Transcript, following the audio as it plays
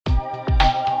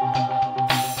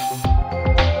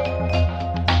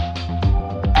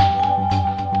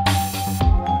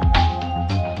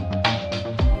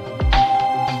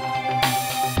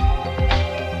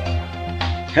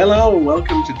Hello,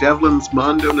 welcome to Devlin's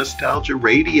Mondo Nostalgia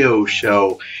Radio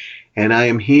Show. And I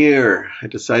am here. I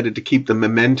decided to keep the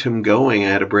momentum going. I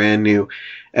had a brand new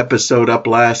episode up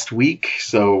last week,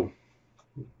 so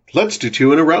let's do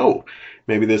 2 in a row.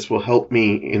 Maybe this will help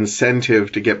me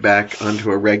incentive to get back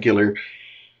onto a regular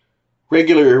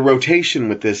rotation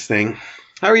with this thing.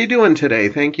 How are you doing today?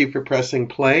 Thank you for pressing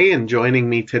play and joining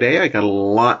me today. I got a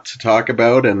lot to talk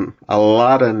about and a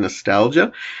lot of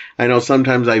nostalgia. I know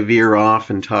sometimes I veer off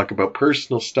and talk about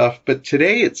personal stuff, but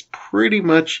today it's pretty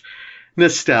much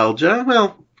nostalgia. Well,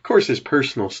 of course there's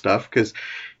personal stuff, because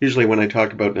usually when I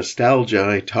talk about nostalgia,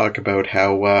 I talk about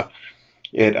how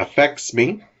it affects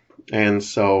me. And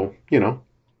so,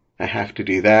 I have to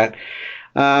do that.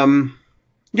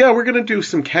 Yeah, we're going to do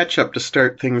some catch-up to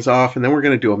start things off, and then we're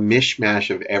going to do a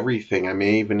mishmash of everything. I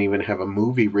may even have a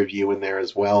movie review in there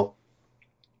as well.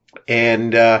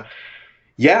 And,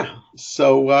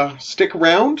 so stick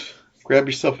around, grab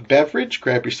yourself a beverage,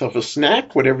 grab yourself a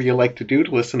snack, whatever you like to do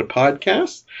to listen to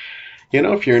podcasts.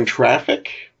 If you're in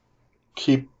traffic,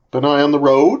 keep an eye on the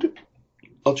road.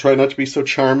 I'll try not to be so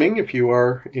charming if you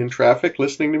are in traffic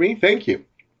listening to me. Thank you.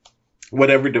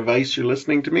 Whatever device you're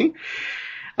listening to me.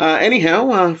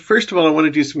 First of all, I want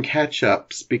to do some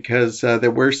catch-ups because there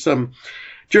were some,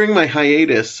 during my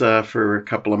hiatus for a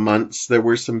couple of months, there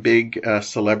were some big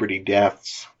celebrity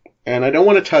deaths. And I don't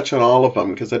want to touch on all of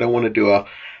them because I don't want to do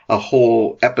a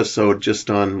whole episode just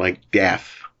on,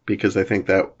 death. Because I think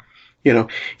that,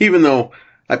 even though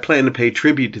I plan to pay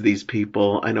tribute to these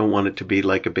people, I don't want it to be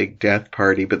like a big death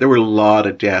party. But there were a lot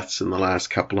of deaths in the last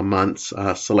couple of months,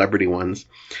 celebrity ones.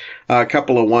 A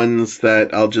couple of ones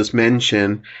that I'll just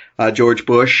mention. George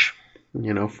Bush,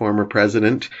 former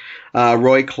president.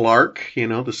 Roy Clark,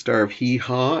 the star of Hee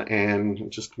Haw and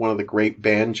just one of the great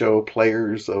banjo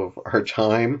players of our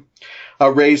time.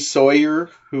 Ray Sawyer,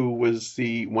 who was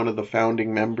one of the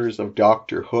founding members of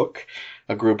Dr. Hook,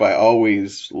 a group I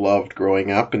always loved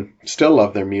growing up and still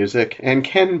love their music. And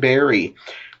Ken Berry,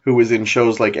 who was in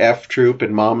shows like F Troop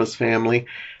and Mama's Family.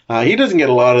 He doesn't get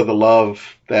a lot of the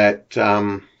love that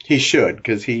he should,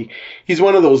 because he's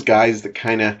one of those guys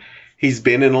that he's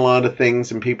been in a lot of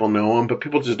things and people know him, but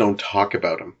people just don't talk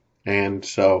about him. And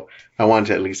so I wanted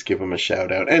to at least give him a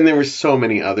shout out. And there were so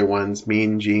many other ones,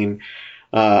 Mean Gene,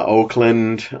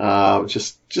 Oakland,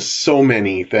 just so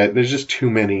many that there's just too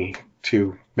many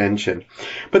to mention.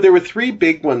 But there were 3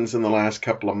 big ones in the last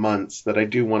couple of months that I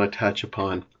do want to touch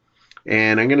upon.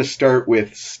 And I'm going to start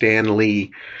with Stan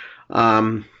Lee.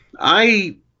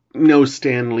 I know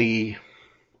Stan Lee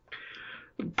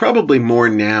probably more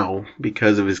now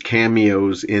because of his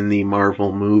cameos in the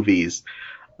Marvel movies.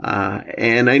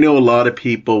 And I know a lot of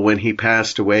people, when he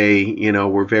passed away,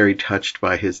 were very touched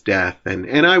by his death.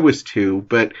 And I was too,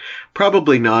 but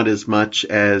probably not as much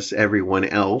as everyone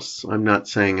else. I'm not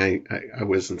saying I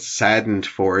wasn't saddened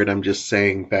for it. I'm just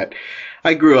saying that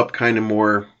I grew up kind of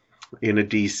more in a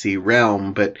DC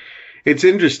realm. But it's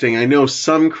interesting. I know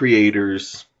some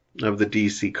creators of the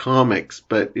DC comics,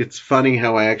 but it's funny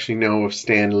how I actually know of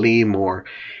Stan Lee more.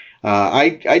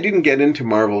 I didn't get into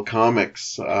Marvel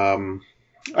comics.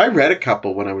 I read a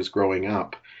couple when I was growing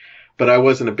up, but I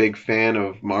wasn't a big fan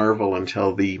of Marvel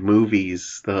until the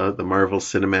movies, the Marvel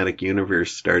Cinematic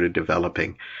Universe started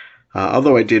developing.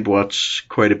 Although I did watch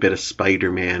quite a bit of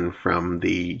Spider-Man from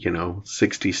the,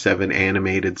 67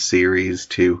 animated series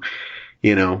to,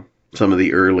 some of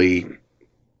the early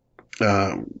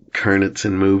Carnets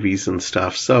movies and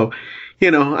stuff. So,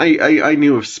 I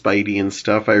knew of Spidey and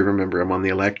stuff. I remember him on the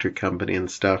Electric Company and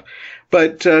stuff.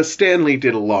 But Stan Lee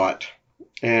did a lot.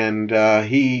 And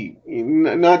he,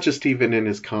 not just even in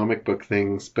his comic book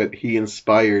things, but he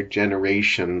inspired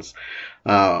generations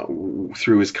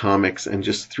through his comics and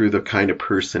just through the kind of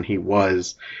person he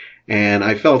was. And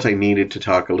I felt I needed to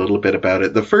talk a little bit about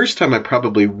it. The first time I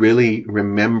probably really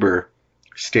remember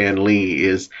Stan Lee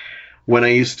is when I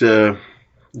used to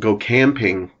go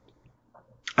camping.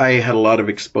 I had a lot of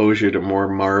exposure to more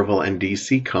Marvel and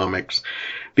DC comics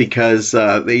because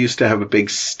they used to have a big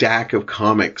stack of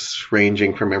comics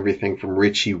ranging from everything from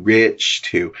Richie Rich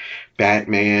to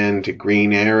Batman to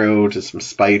Green Arrow to some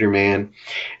Spider-Man.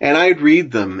 And I'd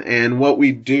read them. And what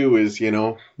we'd do is,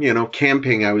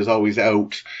 camping, I was always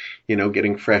out,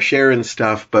 getting fresh air and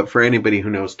stuff. But for anybody who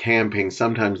knows camping,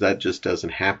 sometimes that just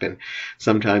doesn't happen.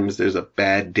 Sometimes there's a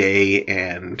bad day,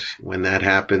 and when that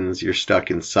happens, you're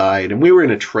stuck inside. And we were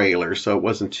in a trailer, so it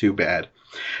wasn't too bad.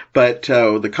 But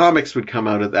the comics would come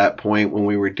out at that point when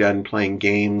we were done playing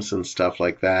games and stuff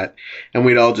like that. And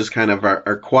we'd all just kind of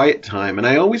our quiet time. And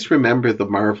I always remember the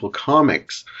Marvel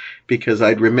comics because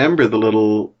I'd remember the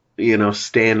little,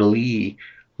 Stan Lee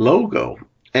logo.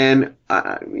 And,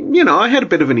 I had a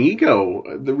bit of an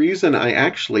ego. The reason I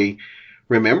actually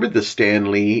remembered the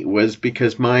Stan Lee was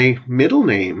because my middle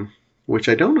name, which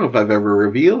I don't know if I've ever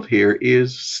revealed here,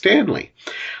 is Stanley.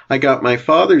 I got my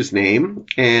father's name,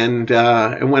 and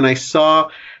when I saw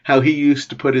how he used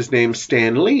to put his name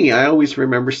Stan Lee, I always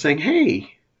remember saying,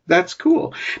 hey, that's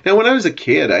cool. Now, when I was a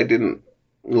kid, I didn't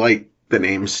like the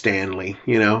name Stanley.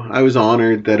 I was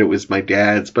honored that it was my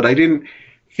dad's, but I didn't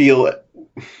feel...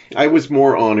 I was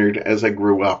more honored as I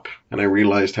grew up, and I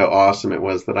realized how awesome it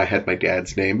was that I had my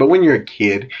dad's name. But when you're a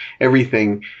kid,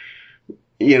 everything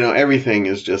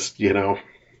is just,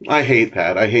 I hate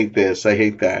that. I hate this. I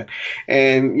hate that.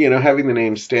 And, having the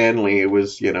name Stanley, it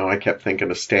was, I kept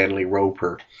thinking of Stanley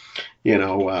Roper,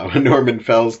 Norman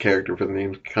Fell's character from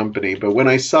the company. But when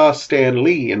I saw Stan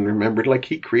Lee and remembered,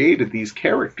 he created these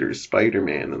characters,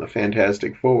 Spider-Man and the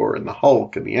Fantastic Four and the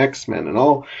Hulk and the X-Men and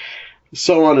all,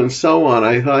 so on and so on,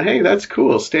 I thought, hey, that's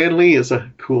cool. Stan Lee is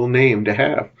a cool name to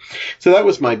have. So that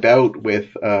was my bout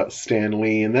with Stan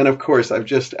Lee. And then, of course, I've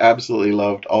just absolutely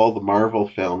loved all the Marvel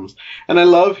films. And I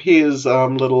love his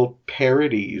little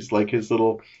parodies, his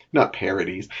little, not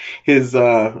parodies, his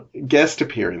guest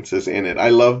appearances in it.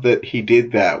 I love that he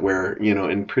did that where,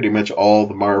 in pretty much all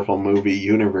the Marvel movie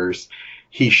universe,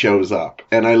 he shows up.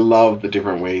 And I love the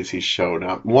different ways he's shown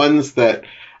up. Ones that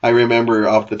I remember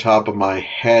off the top of my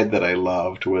head that I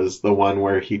loved was the one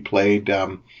where he played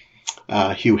Hugh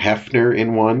Hefner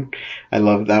in one. I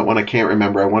love that one. I can't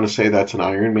remember. I want to say that's an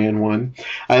Iron Man one.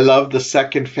 I love the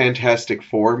second Fantastic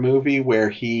Four movie where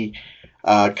he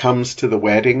comes to the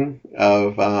wedding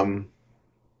of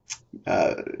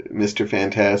Mr.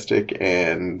 Fantastic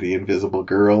and the Invisible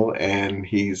Girl, and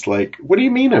he's like, what do you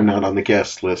mean I'm not on the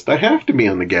guest list? I have to be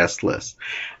on the guest list.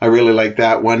 I really like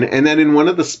that one. And then in one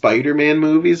of the Spider-Man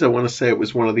movies, I want to say it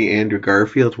was one of the Andrew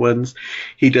Garfield ones,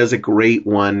 he does a great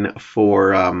one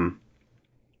for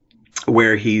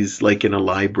where he's in a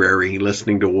library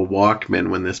listening to a Walkman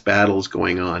when this battle's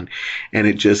going on, and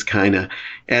it just kind of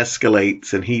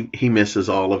escalates, and he misses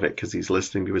all of it because he's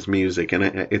listening to his music, and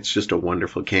it's just a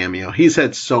wonderful cameo. He's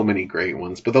had so many great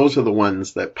ones, but those are the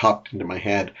ones that popped into my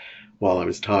head while I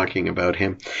was talking about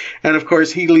him. And of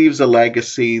course, he leaves a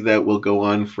legacy that will go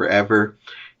on forever.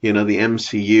 The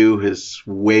MCU has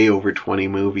way over 20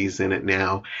 movies in it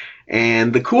now.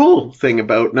 And the cool thing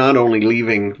about not only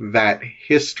leaving that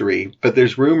history, but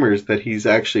there's rumors that he's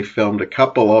actually filmed a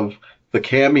couple of the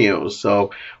cameos.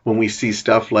 So when we see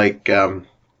stuff like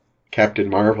Captain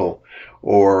Marvel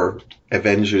or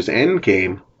Avengers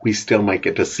Endgame, we still might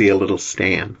get to see a little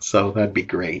Stan. So that'd be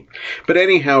great. But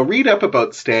anyhow, read up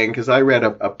about Stan, because I read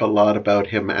up a lot about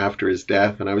him after his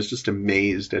death, and I was just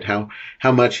amazed at how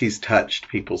much he's touched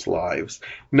people's lives.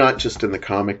 Not just in the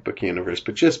comic book universe,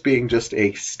 but just being just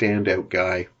a standout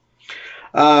guy.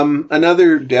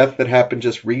 Another death that happened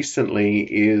just recently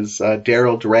is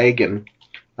Daryl Dragon.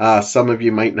 Some of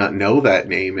you might not know that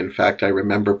name. In fact, I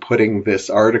remember putting this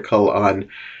article on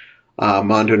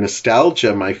Mondo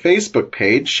Nostalgia, my Facebook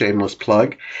page, shameless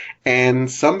plug,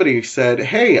 and somebody said,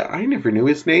 hey, I never knew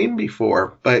his name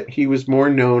before, but he was more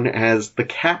known as the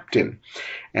Captain,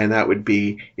 and that would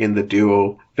be in the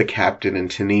duo The Captain and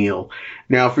Tennille.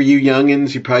 Now, for you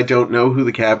youngins, you probably don't know who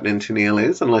The Captain and Tennille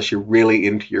is unless you're really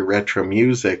into your retro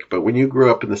music, but when you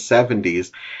grew up in the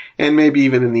 70s, and maybe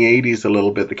even in the 80s a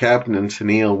little bit, The Captain and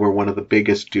Tennille were one of the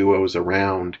biggest duos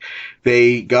around.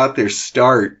 They got their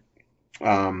start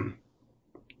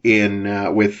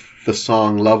with the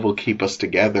song Love Will Keep Us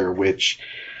Together, which,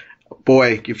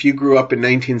 boy, if you grew up in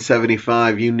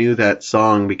 1975, you knew that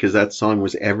song because that song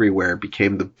was everywhere. It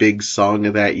became the big song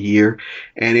of that year,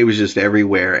 and it was just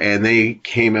everywhere. And they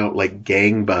came out like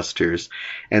gangbusters,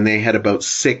 and they had about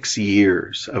 6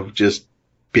 years of just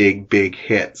big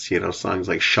hits, songs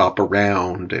like Shop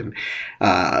Around and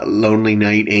Lonely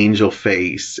Night, Angel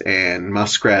Face and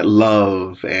Muskrat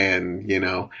Love and,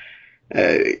 You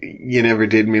Never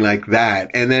Did Me Like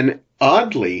That. And then,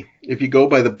 oddly, if you go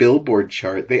by the Billboard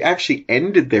chart, they actually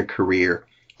ended their career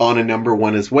on a number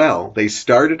one as well. They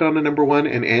started on a number one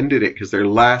and ended it because their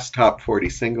last top 40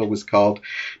 single was called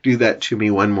Do That To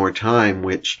Me One More Time,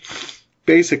 which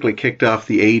basically kicked off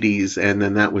the 80s, and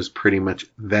then that was pretty much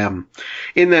them.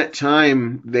 In that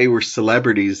time, they were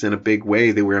celebrities in a big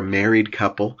way. They were a married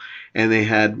couple, and they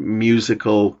had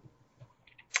musical...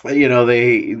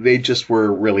 they just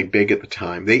were really big at the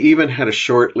time. They even had a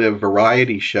short-lived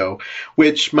variety show,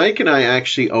 which Mike and I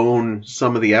actually own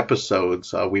some of the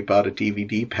episodes. We bought a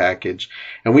DVD package,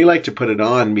 and we like to put it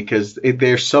on because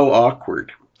they're so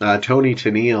awkward. Toni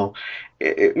Tennille,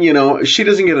 she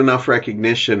doesn't get enough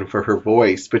recognition for her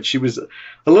voice, but she was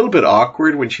a little bit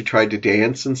awkward when she tried to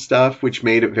dance and stuff, which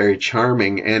made it very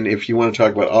charming. And if you want to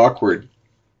talk about awkward,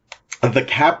 the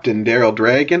captain, Daryl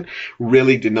Dragon,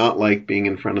 really did not like being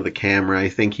in front of the camera. I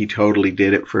think he totally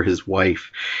did it for his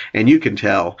wife. And you can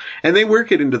tell. And they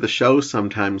work it into the show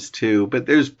sometimes, too. But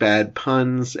there's bad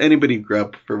puns. Anybody who grew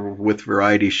up with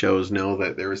variety shows know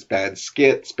that there was bad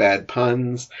skits, bad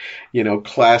puns,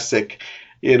 classic,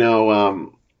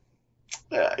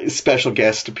 special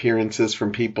guest appearances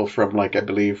from people from, I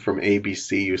believe from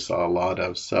ABC you saw a lot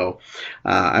of. So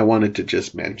I wanted to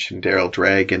just mention Daryl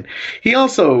Dragon. He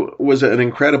also was an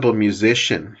incredible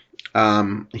musician.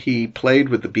 He played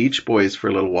with the Beach Boys for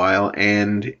a little while,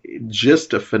 and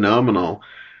just a phenomenal.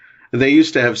 They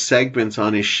used to have segments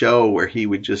on his show where he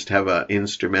would just have an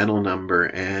instrumental number,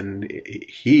 and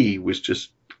he was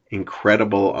just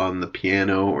incredible on the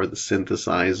piano or the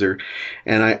synthesizer,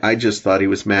 and I just thought he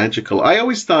was magical. I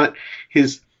always thought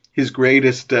his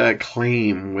greatest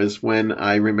claim was when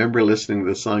I remember listening to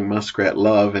the song Muskrat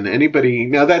Love, and anybody,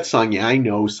 now that song, I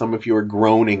know some of you are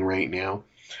groaning right now,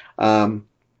 but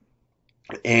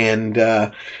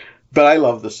I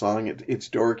love the song. It's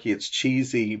dorky, it's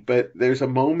cheesy, but there's a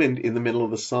moment in the middle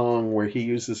of the song where he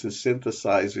uses his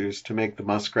synthesizers to make the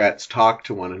muskrats talk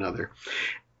to one another,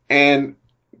 and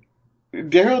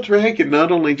Daryl Dragon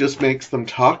not only just makes them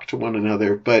talk to one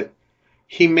another, but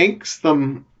he makes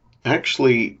them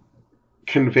actually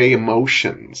convey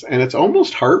emotions, and it's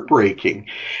almost heartbreaking.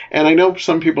 And I know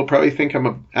some people probably think I'm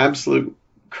an absolute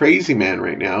crazy man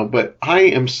right now, but I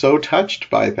am so touched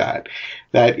by that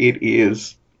it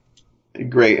is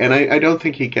great. And I don't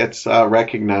think he gets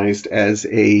recognized as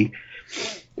a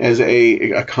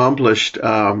accomplished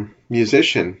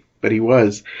musician. But he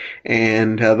was.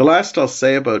 And the last I'll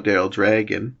say about Daryl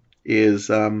Dragon is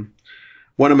one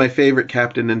of my favorite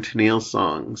Captain and Tennille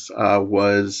songs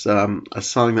was a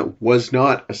song that was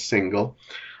not a single.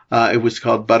 It was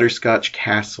called Butterscotch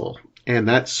Castle. And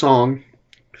that song,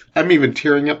 I'm even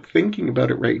tearing up thinking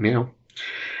about it right now,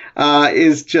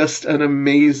 is just an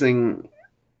amazingly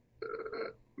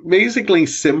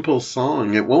simple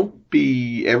song. It won't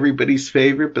be everybody's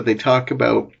favorite, but they talk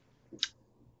about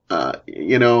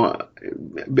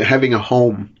having a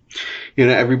home.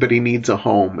 Everybody needs a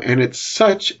home. And it's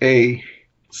such a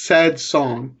sad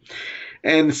song.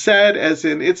 And sad as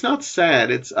in, it's not sad,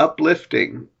 it's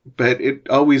uplifting, but it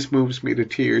always moves me to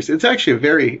tears. It's actually a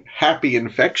very happy,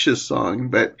 infectious song,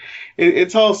 but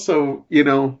it's also,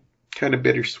 kind of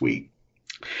bittersweet.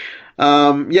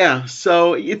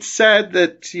 So it's sad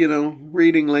that,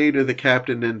 reading later, the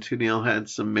Captain and Tennille had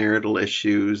some marital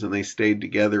issues and they stayed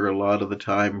together a lot of the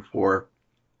time for,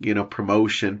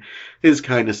 promotion. Is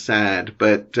kind of sad,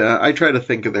 but I try to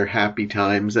think of their happy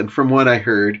times. And from what I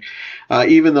heard,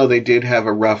 even though they did have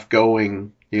a rough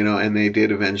going, and they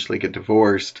did eventually get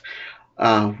divorced,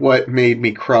 what made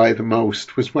me cry the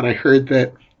most was when I heard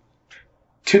that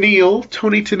Toni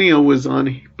Tennille was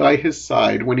by his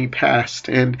side when he passed,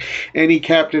 and any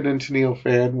Captain and Tennille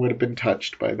fan would have been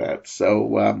touched by that.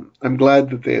 So I'm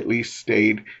glad that they at least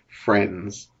stayed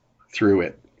friends through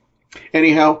it.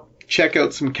 Anyhow, check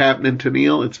out some Captain and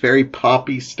Tennille. It's very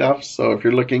poppy stuff, so if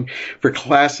you're looking for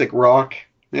classic rock,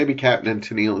 maybe Captain and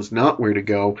Tennille is not where to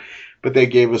go, but they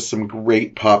gave us some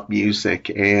great pop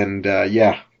music, and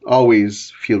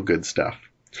always feel good stuff.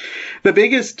 The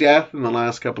biggest death in the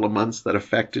last couple of months that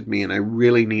affected me, and I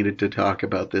really needed to talk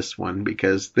about this one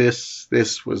because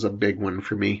this was a big one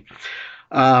for me.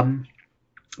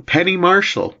 Penny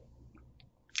Marshall.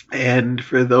 And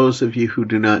for those of you who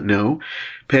do not know,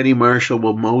 Penny Marshall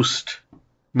will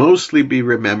mostly be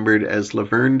remembered as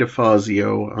Laverne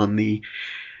DeFazio on the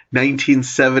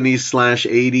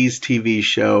 1970s/80s TV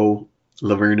show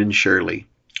Laverne and Shirley.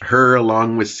 Her,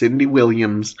 along with Cindy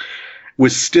Williams,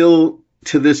 was still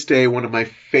to this day one of my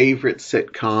favorite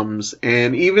sitcoms.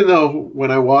 And even though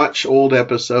when I watch old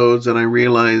episodes and I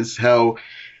realize how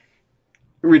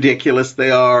ridiculous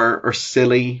they are or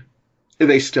silly,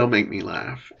 they still make me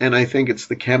laugh. And I think it's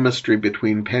the chemistry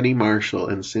between Penny Marshall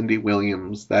and Cindy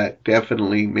Williams that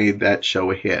definitely made that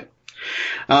show a hit.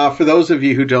 For those of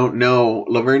you who don't know,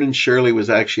 Laverne and Shirley was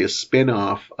actually a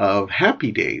spin-off of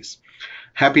Happy Days.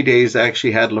 Happy Days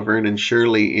actually had Laverne and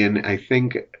Shirley in, I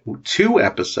think, 2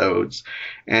 episodes,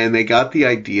 and they got the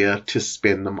idea to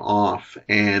spin them off.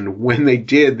 And when they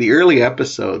did, the early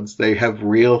episodes, they have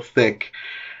real thick.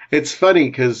 It's funny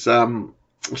because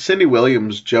Cindy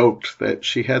Williams joked that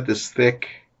she had this thick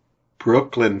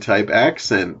Brooklyn-type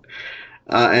accent,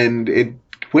 and it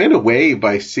went away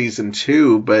by season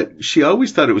 2, but she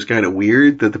always thought it was kind of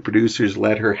weird that the producers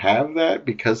let her have that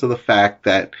because of the fact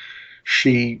that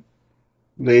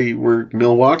they were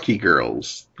Milwaukee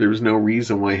girls. There was no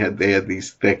reason why they had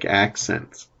these thick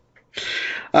accents.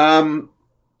 I'll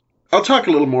talk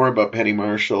a little more about Penny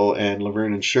Marshall and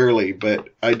Laverne and Shirley, but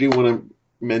I do want to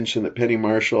mention that Penny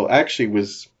Marshall actually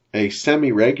was a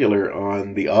semi-regular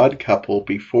on The Odd Couple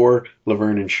before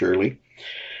Laverne and Shirley.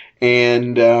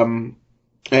 And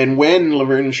when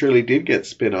Laverne and Shirley did get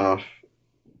spin off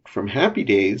from Happy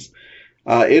Days,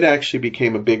 it actually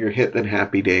became a bigger hit than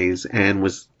Happy Days and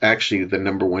was actually the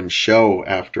 #1 show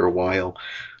after a while.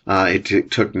 It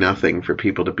took nothing for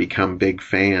people to become big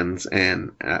fans,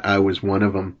 and I was one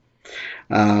of them.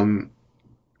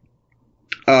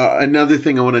 Another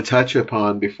thing I want to touch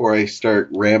upon before I start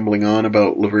rambling on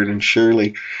about Laverne and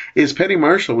Shirley is Penny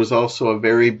Marshall was also a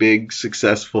very big,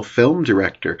 successful film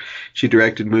director. She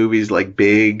directed movies like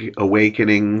Big,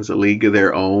 Awakenings, A League of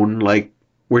Their Own. Like,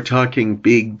 we're talking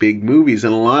big, big movies,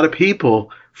 and a lot of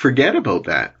people forget about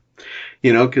that.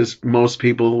 Because most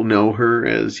people know her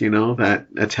as, that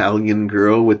Italian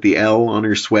girl with the L on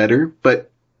her sweater.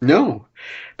 But no,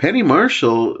 Penny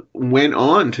Marshall went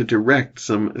on to direct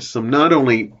some not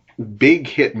only big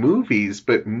hit movies,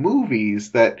 but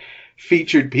movies that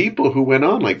featured people who went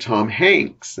on, like Tom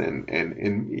Hanks and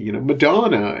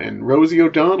Madonna and Rosie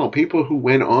O'Donnell, people who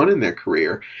went on in their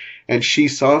career, and she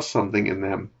saw something in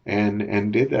them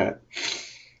and did that.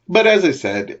 But as I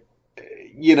said,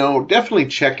 definitely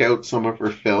check out some of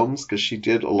her films because she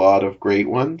did a lot of great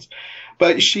ones.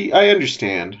 But I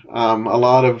understand, a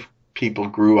lot of people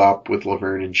grew up with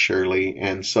Laverne and Shirley,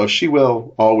 and so she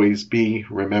will always be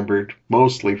remembered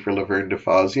mostly for Laverne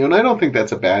DeFazio, and I don't think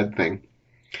that's a bad thing.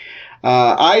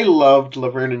 I loved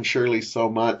Laverne and Shirley so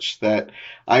much that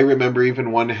I remember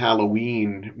even one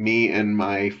Halloween, me and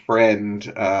my friend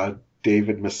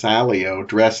David Massalio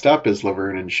dressed up as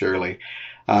Laverne and Shirley.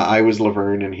 I was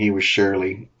Laverne and he was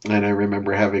Shirley, and I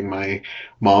remember having my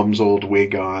mom's old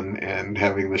wig on and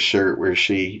having the shirt where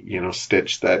she,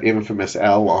 stitched that infamous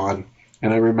L on,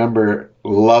 and I remember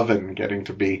loving getting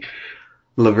to be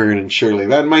Laverne and Shirley.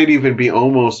 That might even be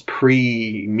almost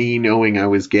pre me knowing I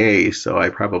was gay, so I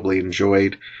probably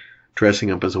enjoyed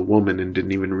dressing up as a woman and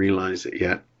didn't even realize it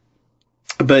yet.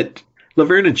 But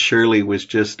Laverne and Shirley was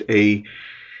just a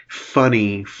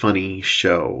funny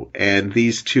show, and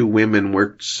these two women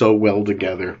worked so well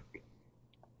together.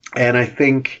 And I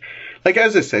think, like,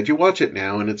 as I said, you watch it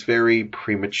now and it's very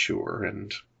premature,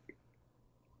 and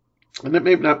it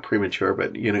may not premature,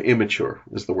 but immature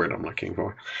is the word I'm looking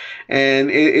for. And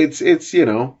it's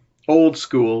old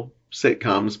school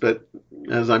sitcoms, but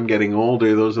as I'm getting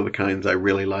older, those are the kinds I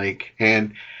really like,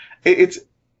 and it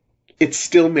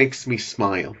still makes me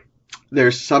smile.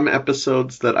 There's some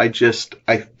episodes that I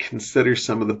consider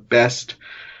some of the best,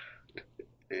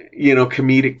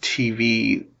 comedic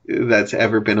TV that's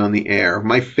ever been on the air.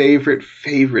 My favorite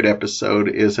episode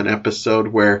is an episode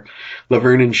where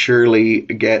Laverne and Shirley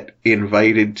get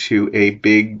invited to a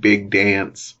big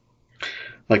dance,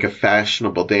 like a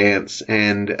fashionable dance,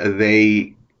 and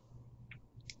they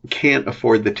can't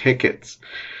afford the tickets.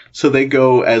 So they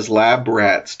go as lab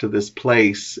rats to this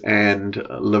place, and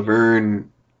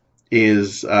Laverne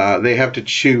they have to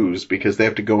choose because they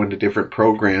have to go into different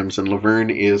programs, and Laverne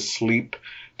is sleep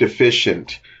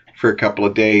deficient for a couple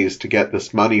of days to get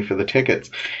this money for the tickets,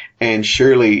 and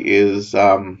Shirley is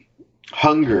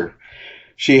hunger.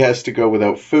 She has to go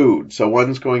without food, so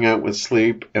one's going out with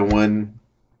sleep and one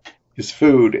is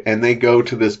food, and they go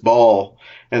to this ball,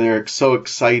 and they're so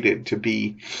excited to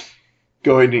be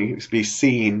going to be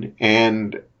seen,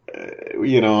 and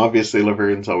obviously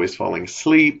Laverne's always falling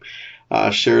asleep.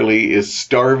 Shirley is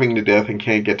starving to death and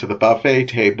can't get to the buffet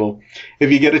table. If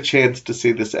you get a chance to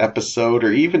see this episode,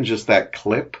 or even just that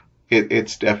clip,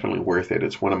 it's definitely worth it.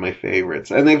 It's one of my favorites.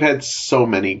 And they've had so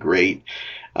many great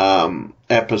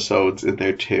episodes in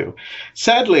there too.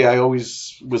 Sadly, I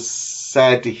always was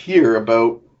sad to hear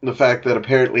about the fact that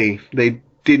apparently they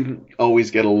didn't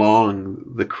always get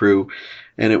along, the crew,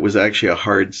 and it was actually a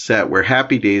hard set, where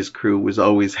Happy Days crew was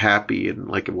always happy and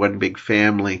like one big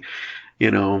family.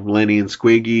 Lenny and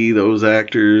Squiggy, those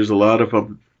actors, a lot of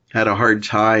them had a hard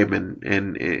time,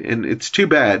 and it's too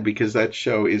bad because that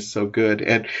show is so good.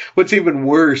 And what's even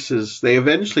worse is they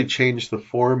eventually changed the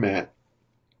format.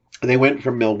 They went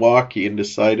from Milwaukee and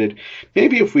decided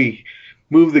maybe if we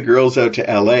move the girls out to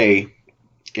LA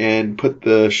and put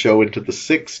the show into the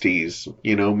 60s,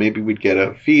 maybe we'd get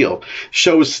a feel.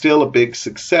 Show was still a big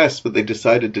success, but they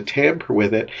decided to tamper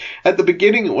with it. At the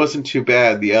beginning, it wasn't too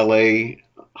bad. The LA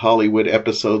Hollywood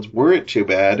episodes weren't too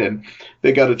bad, and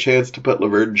they got a chance to put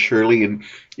Laverne and Shirley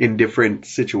in different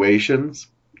situations,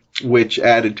 which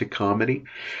added to comedy.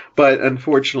 But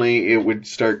unfortunately, it would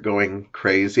start going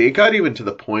crazy. It got even to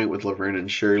the point with Laverne and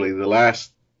Shirley, the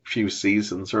last few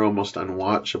seasons are almost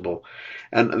unwatchable.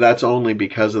 And that's only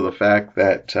because of the fact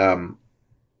that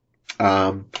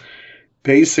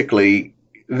basically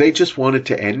they just wanted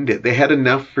to end it. They had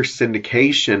enough for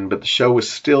syndication, but the show was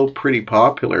still pretty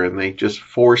popular, and they just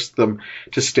forced them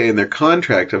to stay in their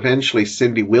contract. Eventually,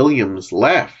 Cindy Williams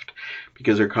left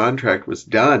because her contract was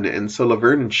done, and so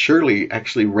Laverne and Shirley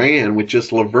actually ran with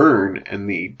just Laverne and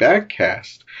the back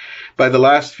cast. By the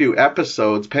last few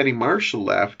episodes, Penny Marshall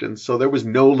left, and so there was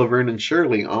no Laverne and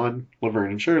Shirley on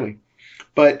Laverne and Shirley.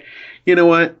 But you know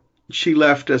what? She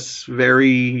left us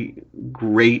very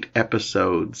great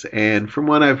episodes, and from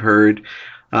what I've heard,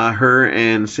 her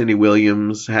and Cindy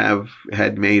Williams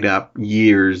had made up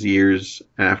years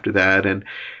after that,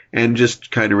 and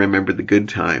just kind of remembered the good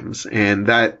times, and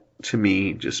that to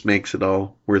me just makes it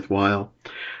all worthwhile.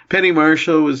 Penny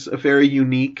Marshall was a very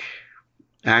unique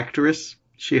actress.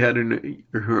 She had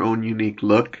her own unique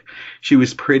look. She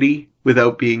was pretty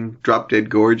without being drop-dead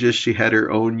gorgeous. She had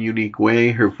her own unique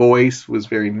way. Her voice was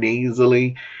very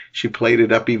nasally. She played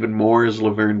it up even more as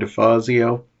Laverne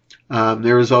DeFazio.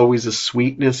 There was always a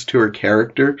sweetness to her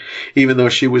character, even though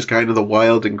she was kind of the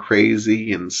wild and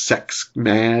crazy and sex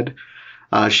mad.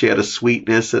 She had a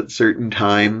sweetness at certain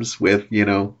times with,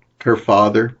 her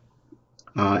father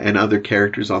and other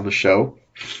characters on the show.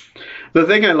 The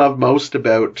thing I love most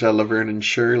about Laverne and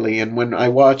Shirley, and when I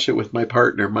watch it with my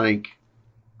partner Mike,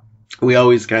 we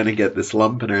always kind of get this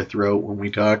lump in our throat when we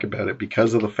talk about it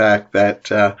because of the fact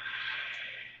that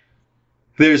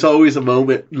there's always a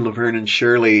moment in Laverne and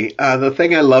Shirley. The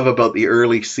thing I love about the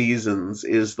early seasons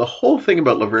is the whole thing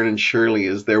about Laverne and Shirley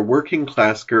is they're working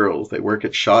class girls. They work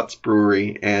at Schott's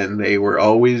Brewery, and they were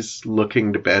always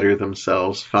looking to better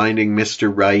themselves, finding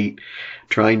Mr. Right,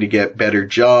 trying to get better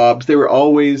jobs. They were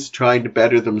always trying to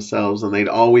better themselves, and they'd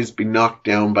always be knocked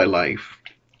down by life.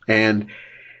 And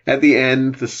at the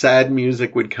end, the sad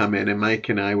music would come in, and Mike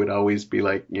and I would always be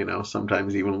like,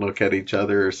 sometimes even look at each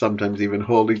other, or sometimes even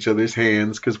hold each other's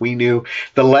hands, because we knew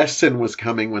the lesson was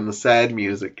coming when the sad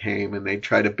music came, and they'd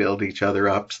try to build each other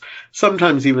up,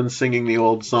 sometimes even singing the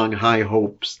old song High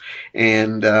Hopes.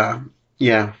 And I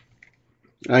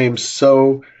am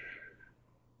so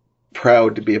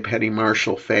proud to be a Penny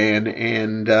Marshall fan,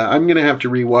 and I'm going to have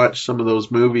to rewatch some of those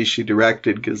movies she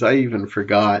directed, because I even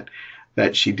forgot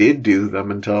that she did do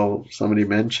them until somebody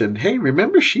mentioned, hey,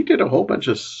 remember she did a whole bunch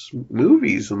of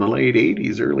movies in the late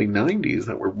 80s, early 90s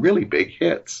that were really big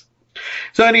hits.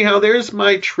 So anyhow, there's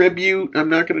my tribute. I'm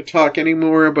not going to talk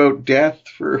anymore about death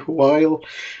for a while.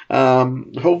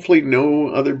 Hopefully no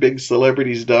other big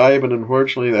celebrities die, but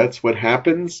unfortunately that's what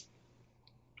happens.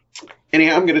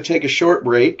 Anyhow, I'm going to take a short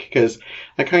break because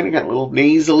I kind of got a little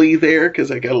nasally there because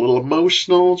I got a little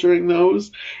emotional during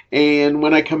those. And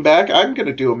when I come back, I'm going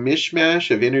to do a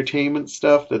mishmash of entertainment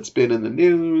stuff that's been in the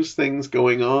news, things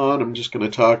going on. I'm just going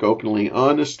to talk openly,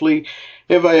 honestly.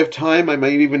 If I have time, I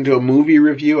might even do a movie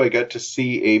review. I got to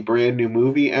see a brand new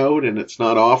movie out, and it's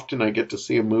not often I get to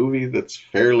see a movie that's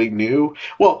fairly new.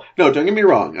 Well, no, don't get me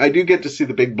wrong. I do get to see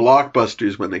the big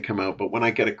blockbusters when they come out, but when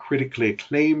I get a critically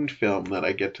acclaimed film that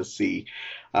I get to see.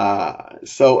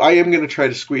 So I am going to try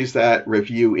to squeeze that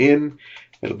review in.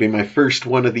 It'll be my first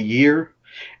one of the year.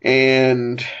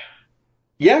 And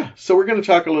yeah, so we're going to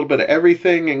talk a little bit of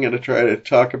everything. I'm going to try to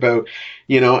talk about,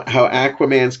 how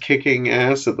Aquaman's kicking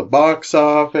ass at the box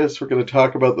office. We're going to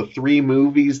talk about the 3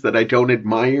 movies that I don't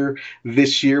admire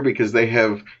this year because they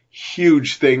have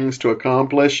huge things to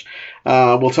accomplish.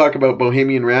 We'll talk about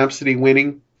Bohemian Rhapsody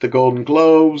winning the Golden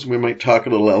Globes. We might talk a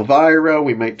little Elvira.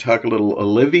 We might talk a little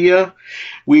Olivia.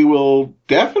 We will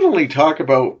definitely talk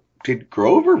about, did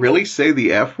Grover really say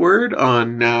the F word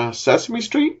on Sesame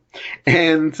Street?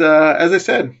 And as I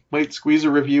said, might squeeze a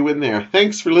review in there.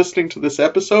 Thanks for listening to this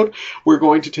episode. We're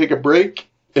going to take a break,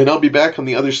 and I'll be back on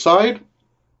the other side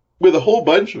with a whole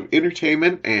bunch of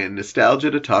entertainment and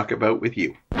nostalgia to talk about with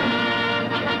you.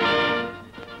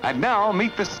 And now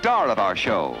meet the star of our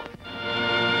show.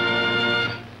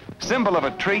 Symbol of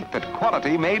a treat that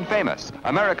quality made famous.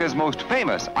 America's most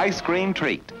famous ice cream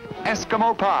treat,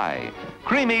 Eskimo pie.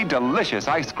 Creamy, delicious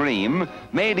ice cream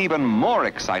made even more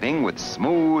exciting with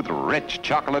smooth, rich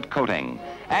chocolate coating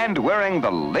and wearing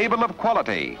the label of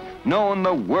quality known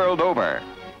the world over.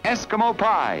 Eskimo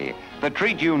pie, the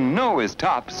treat you know is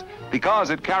tops because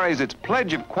it carries its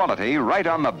pledge of quality right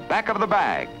on the back of the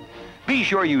bag. Be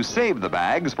sure you save the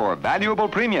bags for valuable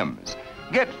premiums.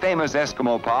 Get famous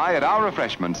Eskimo pie at our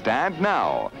refreshment stand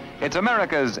now. It's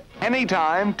America's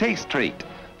anytime taste treat.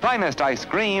 Finest ice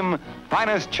cream,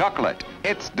 finest chocolate.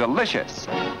 It's delicious.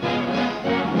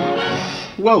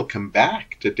 Welcome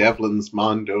back to Devlin's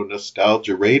Mondo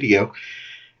Nostalgia Radio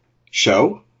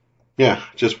show. Yeah,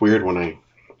 just weird when I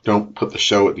don't put the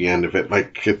show at the end of it,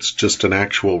 like it's just an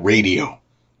actual radio.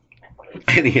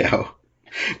 Anyhow,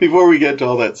 before we get to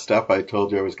all that stuff I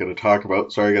told you I was going to talk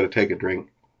about, sorry, I got to take a drink.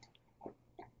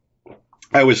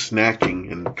 I was snacking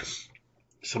and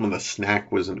some of the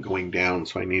snack wasn't going down,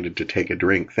 so I needed to take a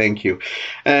drink. Thank you.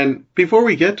 And before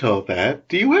we get to all that,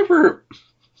 do you ever...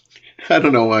 I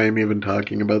don't know why I'm even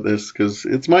talking about this, because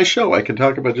it's my show. I can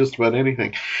talk about just about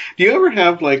anything. Do you ever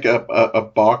have like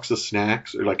a box of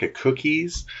snacks or like a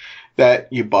cookies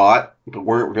that you bought but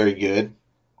weren't very good?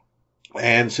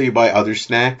 And so you buy other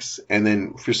snacks, and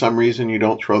then for some reason you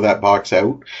don't throw that box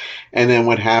out. And then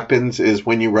what happens is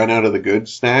when you run out of the good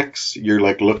snacks, you're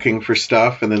like looking for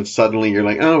stuff, and then suddenly you're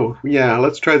like, oh, yeah,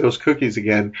 let's try those cookies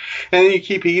again. And then you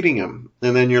keep eating them.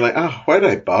 And then you're like, oh, why did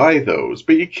I buy those?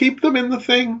 But you keep them in the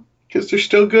thing because they're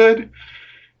still good.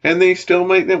 And they still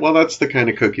might, well, that's the kind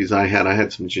of cookies I had. I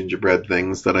had some gingerbread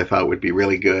things that I thought would be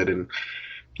really good. And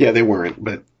yeah, they weren't.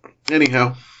 But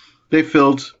anyhow, they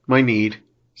filled my need.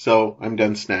 So I'm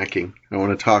done snacking. I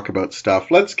want to talk about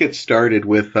stuff. Let's get started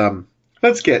with,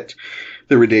 let's get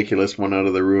the ridiculous one out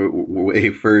of the way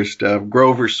first.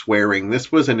 Grover swearing.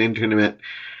 This was an internet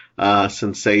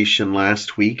sensation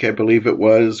last week, I believe it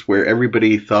was, where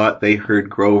everybody thought they heard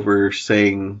Grover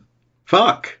saying,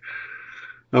 fuck.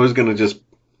 I was going to just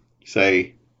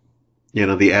say,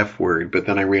 the F word, but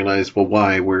then I realized, well,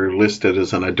 why? We're listed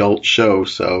as an adult show,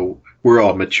 so we're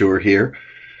all mature here.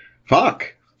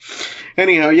 Fuck.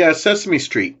 Anyhow, yeah, Sesame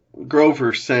Street.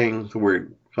 Grover saying the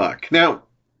word fuck. Now,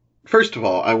 first of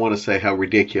all, I want to say how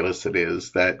ridiculous it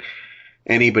is that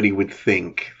anybody would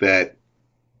think that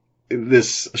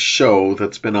this show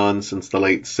that's been on since the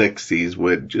late 60s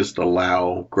would just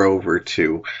allow Grover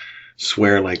to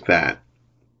swear like that.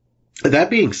 That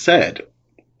being said,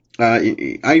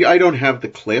 I don't have the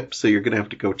clip, so you're going to have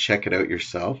to go check it out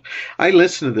yourself. I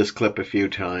listened to this clip a few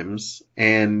times,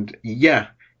 and yeah,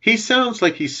 he sounds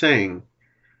like he's saying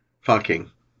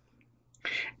fucking.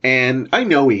 And I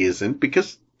know he isn't,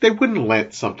 because they wouldn't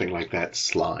let something like that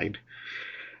slide.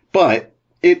 But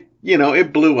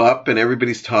it blew up and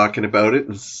everybody's talking about it.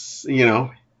 And,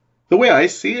 the way I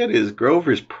see it is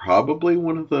Grover's probably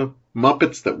one of the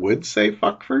Muppets that would say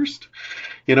fuck first.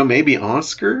 Maybe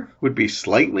Oscar would be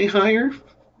slightly higher.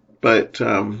 But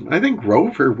I think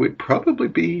Grover would probably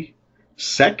be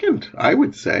second, I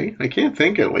would say. I can't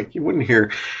think of, you wouldn't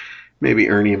hear maybe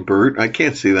Ernie and Bert. I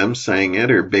can't see them saying it,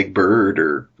 or Big Bird,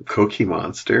 or Cookie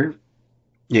Monster.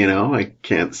 I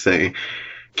can't say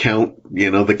count,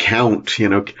 the count,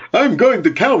 I'm going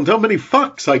to count how many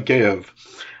fucks I give.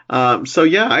 So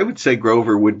yeah, I would say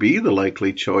Grover would be the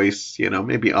likely choice,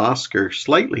 maybe Oscar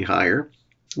slightly higher.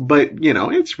 But,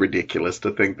 it's ridiculous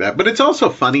to think that. But it's also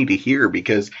funny to hear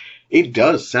because it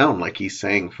does sound like he's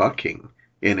saying fucking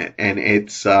in it. And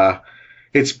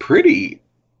it's pretty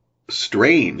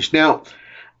strange. Now,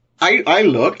 I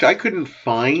looked, I couldn't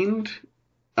find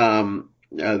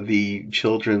the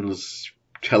Children's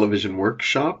Television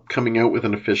Workshop coming out with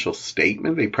an official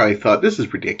statement. They probably thought, this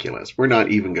is ridiculous. We're not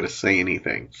even going to say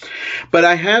anything. But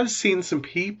I have seen some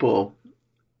people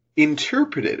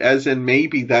interpret it as in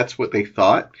maybe that's what they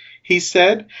thought he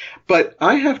said. But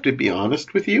I have to be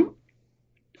honest with you.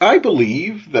 I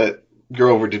believe that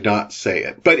Grover did not say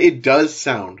it, but it does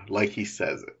sound like he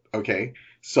says it. Okay.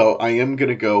 So I am going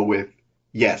to go with,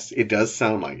 yes, it does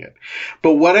sound like it.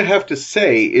 But what I have to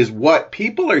say is what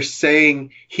people are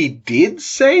saying he did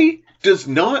say does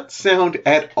not sound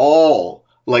at all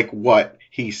like what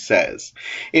he says.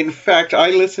 In fact,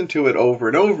 I listened to it over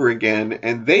and over again,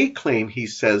 and they claim he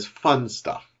says fun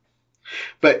stuff.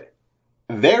 But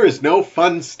there is no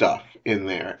fun stuff in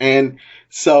there. And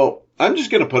so I'm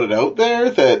just going to put it out there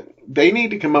that they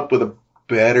need to come up with a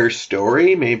better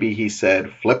story. Maybe he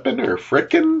said flippin' or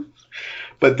frickin'.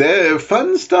 But the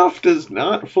fun stuff does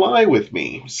not fly with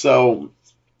me. So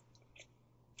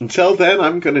until then,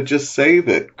 I'm going to just say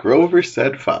that Grover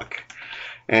said fuck.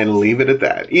 And leave it at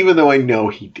that, even though I know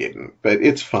he didn't. But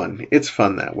it's fun. It's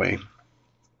fun that way.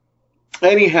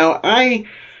 Anyhow, I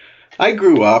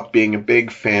grew up being a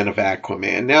big fan of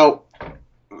Aquaman. Now,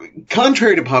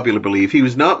 contrary to popular belief, he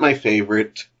was not my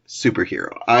favorite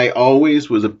superhero. I always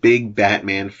was a big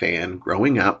Batman fan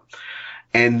growing up.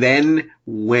 And then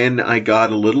when I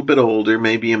got a little bit older,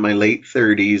 maybe in my late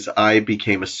 30s, I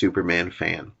became a Superman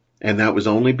fan. And that was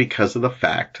only because of the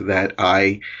fact that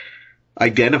I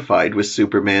identified with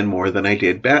Superman more than I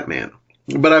did Batman.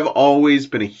 But I've always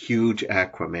been a huge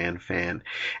Aquaman fan.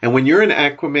 And when you're an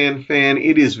Aquaman fan,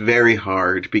 it is very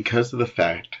hard because of the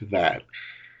fact that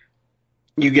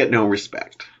you get no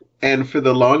respect. And for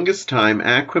the longest time,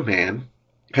 Aquaman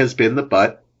has been the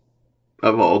butt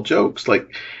of all jokes.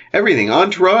 Like everything.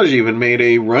 Entourage even made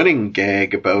a running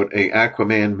gag about a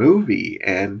Aquaman movie.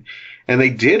 And they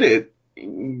did it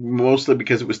mostly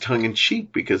because it was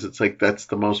tongue-in-cheek, because it's like that's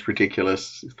the most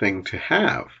ridiculous thing to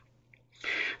have.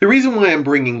 The reason why I'm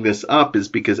bringing this up is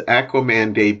because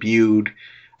Aquaman debuted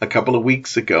a couple of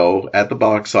weeks ago at the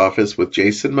box office with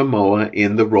Jason Momoa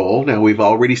in the role. Now, we've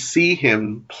already seen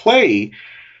him play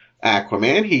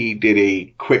Aquaman. He did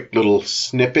a quick little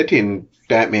snippet in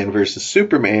Batman vs.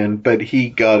 Superman, but he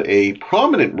got a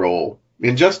prominent role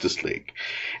in Justice League.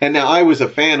 And now I was a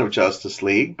fan of Justice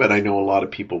League, but I know a lot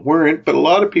of people weren't. But a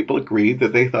lot of people agreed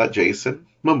that they thought Jason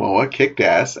Momoa kicked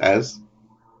ass as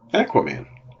Aquaman,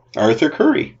 Arthur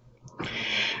Curry.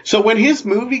 So when his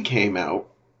movie came out,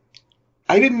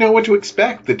 I didn't know what to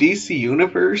expect. The DC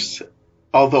Universe,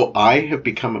 although I have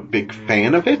become a big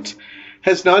fan of it,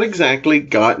 has not exactly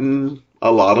gotten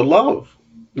a lot of love.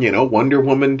 You know, Wonder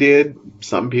Woman did.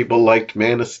 Some people liked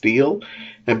Man of Steel.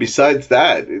 And besides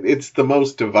that, it's the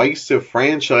most divisive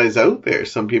franchise out there.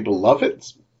 Some people love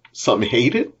it. Some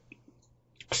hate it.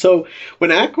 So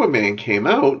when Aquaman came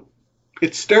out,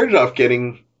 it started off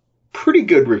getting pretty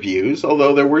good reviews,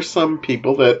 although there were some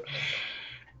people that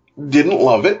didn't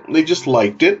love it. They just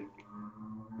liked it.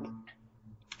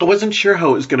 I wasn't sure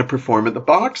how it was going to perform at the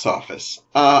box office.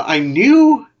 I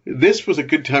knew this was a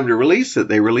good time to release it.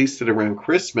 They released it around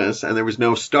Christmas, and there was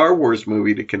no Star Wars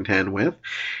movie to contend with.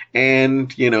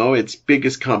 And, you know, its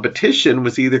biggest competition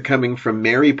was either coming from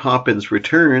Mary Poppins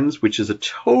Returns, which is a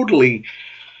totally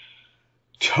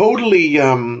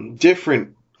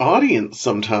different audience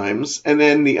sometimes. And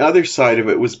then the other side of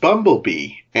it was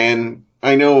Bumblebee. And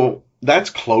I know that's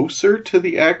closer to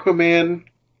the Aquaman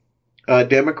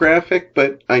demographic,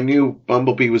 but I knew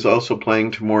Bumblebee was also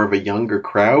playing to more of a younger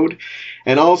crowd.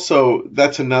 And also,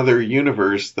 that's another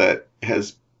universe that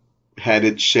has had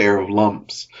its share of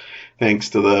lumps, thanks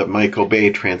to the Michael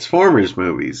Bay Transformers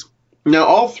movies. Now,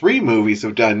 all three movies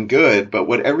have done good, but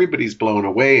what everybody's blown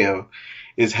away of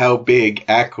is how big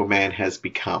Aquaman has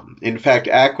become. In fact,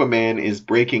 Aquaman is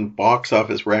breaking box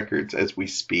office records as we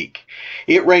speak.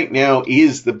 It right now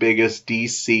is the biggest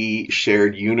DC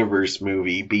shared universe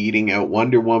movie, beating out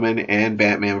Wonder Woman and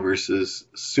Batman vs.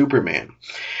 Superman.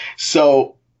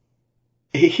 So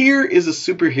here is a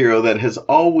superhero that has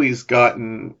always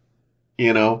gotten,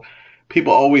 you know,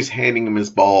 people always handing him his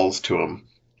balls to him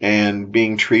and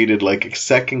being treated like a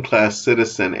second-class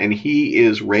citizen, and he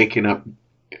is raking up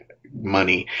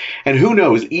money. And who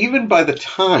knows, even by the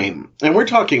time, and we're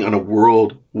talking on a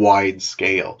worldwide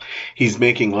scale, he's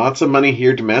making lots of money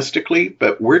here domestically,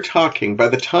 but we're talking by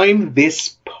the time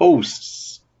this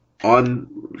posts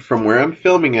on from where I'm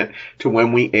filming it to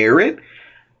when we air it,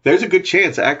 there's a good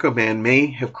chance Aquaman may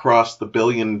have crossed the $1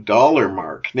 billion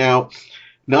mark. Now,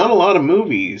 not a lot of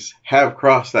movies have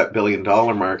crossed that $1 billion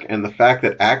mark, and the fact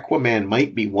that Aquaman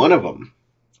might be one of them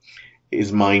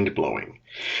is mind-blowing.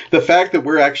 The fact that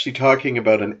we're actually talking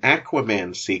about an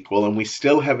Aquaman sequel and we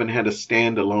still haven't had a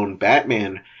standalone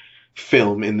Batman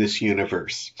film in this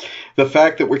universe. The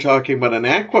fact that we're talking about an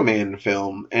Aquaman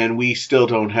film and we still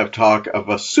don't have talk of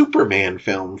a Superman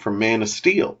film from Man of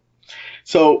Steel.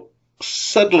 So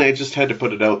suddenly I just had to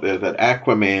put it out there that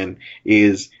Aquaman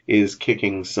is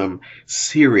kicking some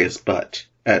serious butt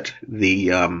at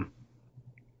the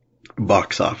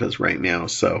box office right now.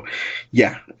 So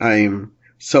yeah, I'm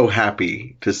so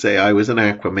happy to say I was an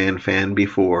Aquaman fan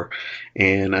before,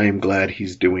 and I'm glad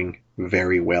he's doing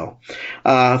very well.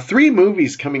 3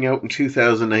 movies coming out in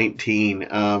 2019.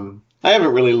 I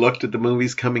haven't really looked at the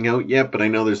movies coming out yet, but I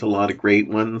know there's a lot of great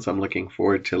ones. I'm looking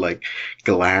forward to like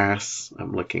Glass.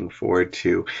 I'm looking forward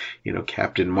to, you know,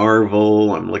 Captain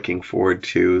Marvel. I'm looking forward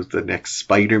to the next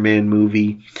Spider-Man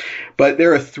movie. But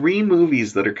there are 3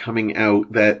 movies that are coming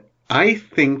out that I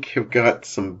think have got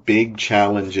some big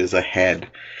challenges ahead.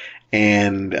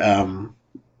 And,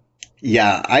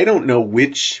 yeah, I don't know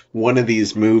which one of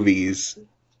these movies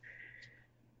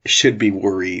should be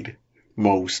worried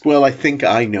most. Well, I think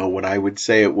I know what I would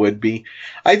say it would be.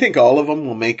 I think all of them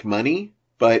will make money,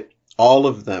 but all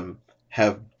of them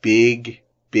have big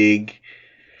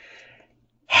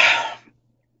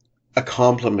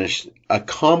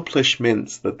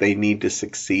accomplishments that they need to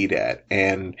succeed at.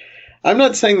 And I'm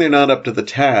not saying they're not up to the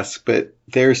task, but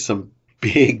there's some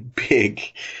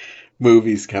big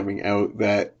movies coming out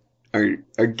that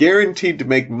are guaranteed to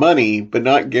make money, but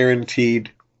not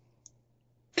guaranteed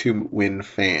to win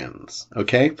fans.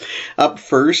 Okay? Up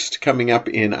first, coming up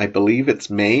in, I believe it's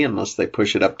May, unless they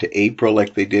push it up to April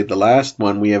like they did the last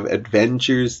one, we have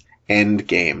Avengers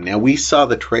Endgame. Now, we saw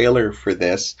the trailer for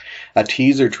this, a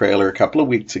teaser trailer, a couple of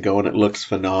weeks ago, and it looks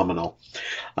phenomenal.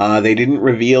 They didn't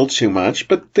reveal too much,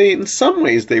 but in some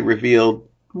ways they revealed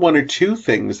one or two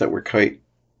things that were quite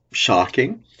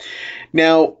shocking.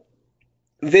 Now,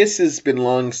 this has been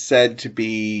long said to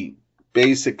be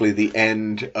basically the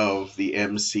end of the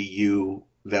MCU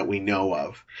that we know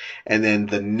of. And then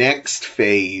the next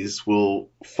phase will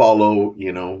follow,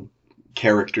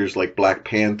 characters like Black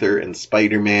Panther and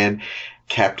Spider-Man,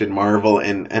 Captain Marvel,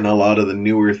 and a lot of the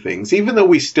newer things. Even though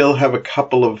we still have a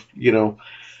couple of,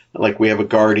 like we have a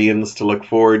Guardians to look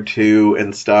forward to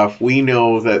and stuff, we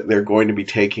know that they're going to be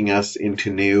taking us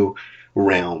into new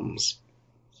realms.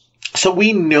 So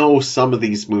we know some of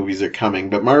these movies are coming,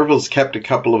 but Marvel's kept a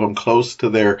couple of them close to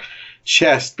their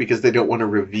chest because they don't want to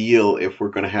reveal if we're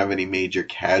going to have any major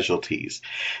casualties.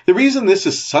 The reason this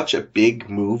is such a big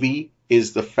movie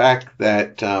is the fact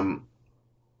that,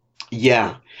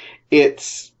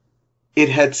 it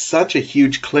had such a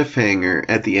huge cliffhanger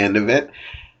at the end of it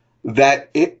that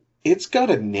it's got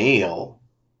to nail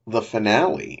the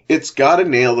finale. It's got to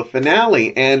nail the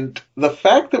finale. And the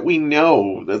fact that we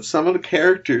know that some of the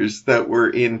characters that were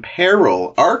in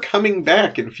peril are coming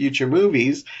back in future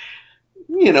movies,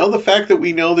 the fact that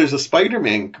we know there's a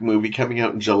Spider-Man movie coming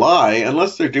out in July,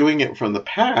 unless they're doing it from the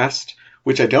past,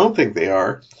 which I don't think they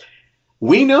are,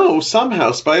 we know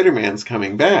somehow Spider-Man's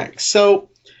coming back. So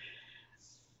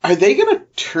are they going to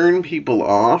turn people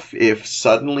off if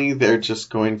suddenly they're just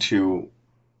going to,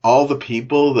 all the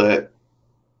people that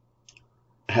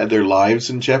had their lives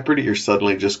in jeopardy are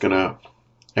suddenly just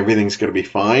everything's going to be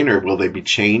fine, or will they be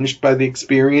changed by the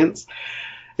experience?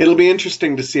 It'll be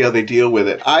interesting to see how they deal with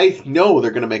it. I know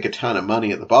they're going to make a ton of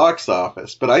money at the box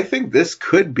office, but I think this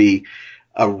could be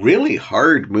a really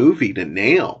hard movie to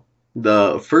nail.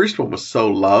 The first one was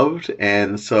so loved,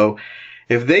 and so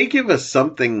if they give us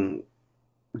something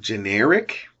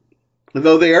generic,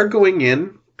 though they are going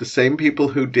in, the same people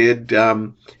who did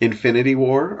Infinity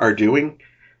War are doing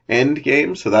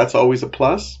Endgame, so that's always a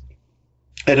plus.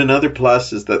 And another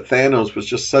plus is that Thanos was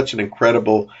just such an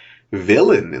incredible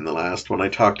villain in the last one. I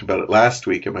talked about it last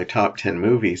week in my top 10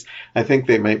 movies. I think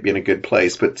they might be in a good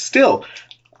place, but still,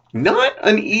 not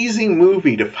an easy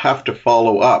movie to have to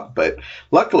follow up, but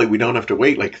luckily we don't have to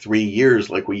wait like 3 years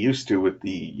like we used to with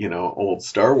the, old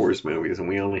Star Wars movies, and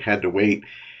we only had to wait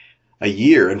a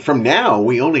year. And from now,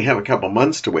 we only have a couple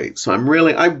months to wait. So I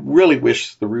really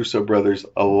wish the Russo brothers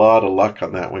a lot of luck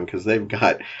on that one, because they've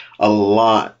got a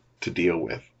lot to deal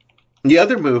with. The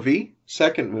other movie,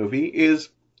 second movie, is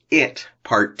It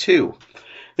Part 2.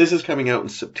 This is coming out in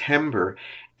September.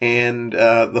 And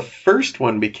the first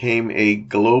one became a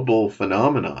global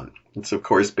phenomenon. It's, of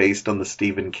course, based on the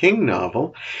Stephen King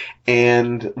novel.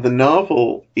 And the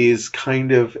novel is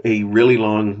kind of a really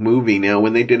long movie. Now,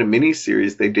 when they did a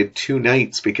miniseries, they did 2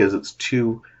 nights because it's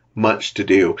too much to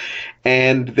do.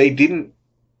 And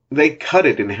they cut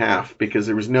it in half because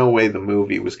there was no way the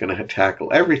movie was going to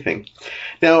tackle everything.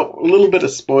 Now, a little bit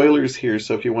of spoilers here,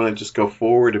 so if you want to just go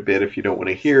forward a bit if you don't want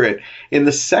to hear it. In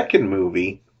the second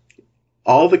movie,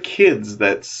 all the kids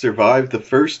that survived the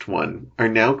first one are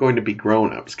now going to be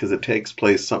grown-ups because it takes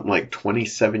place something like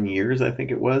 27 years, I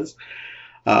think it was.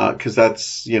 Because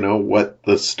that's, what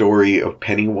the story of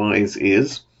Pennywise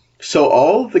is. So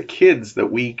all the kids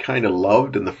that we kind of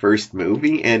loved in the first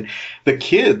movie, and the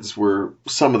kids were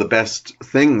some of the best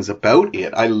things about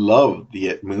it. I loved the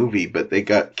It movie, but they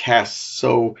got cast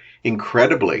so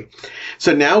incredibly.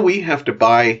 So now we have to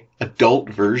buy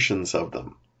adult versions of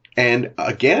them. And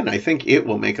again, I think it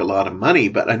will make a lot of money,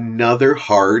 but another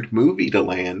hard movie to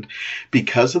land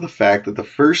because of the fact that the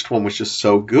first one was just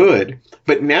so good.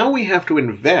 But now we have to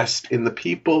invest in the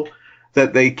people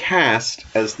that they cast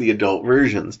as the adult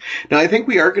versions. Now, I think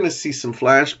we are going to see some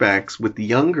flashbacks with the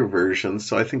younger versions,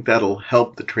 so I think that'll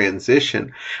help the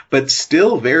transition. But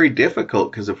still very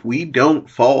difficult, because if we don't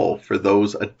fall for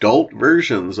those adult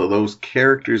versions of those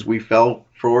characters we fell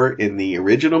for in the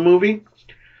original movie,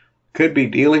 could be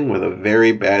dealing with a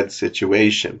very bad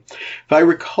situation. If I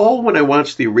recall when I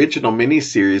watched the original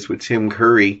miniseries with Tim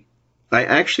Curry, I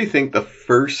actually think the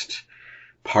first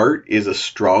part is a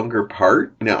stronger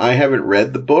part. Now, I haven't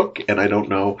read the book, and I don't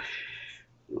know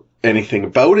anything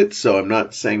about it, so I'm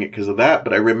not saying it because of that,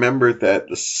 but I remember that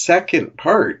the second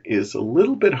part is a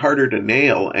little bit harder to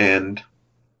nail, and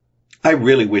I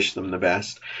really wish them the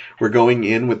best. We're going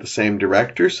in with the same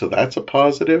director, so that's a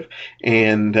positive,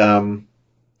 and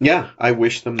Yeah, I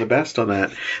wish them the best on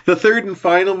that. The third and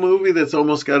final movie that's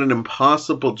almost got an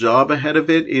impossible job ahead of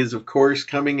it is, of course,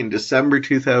 coming in December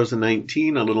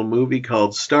 2019, a little movie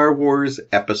called Star Wars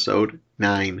Episode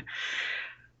 9.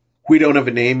 We don't have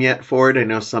a name yet for it. I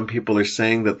know some people are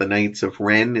saying that the Knights of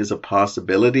Ren is a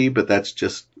possibility, but that's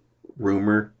just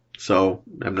rumor. So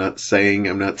I'm not saying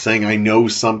I know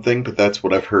something, but that's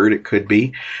what I've heard it could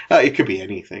be. It could be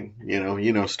anything,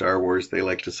 Star Wars, they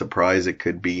like to surprise. It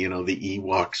could be, the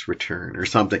Ewoks return or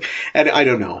something. And I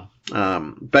don't know.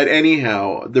 But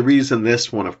anyhow, the reason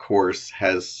this one, of course,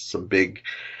 has some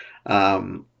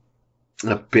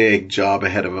a big job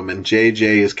ahead of him. And JJ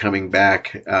is coming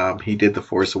back. He did The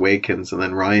Force Awakens, and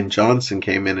then Rian Johnson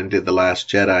came in and did The Last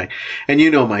Jedi. And you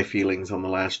know my feelings on The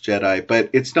Last Jedi, but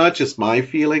it's not just my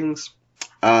feelings.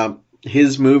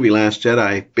 His movie, Last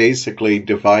Jedi, basically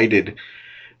divided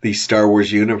the Star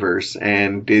Wars universe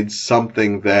and did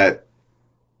something that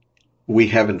we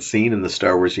haven't seen in the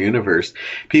Star Wars universe.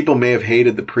 People may have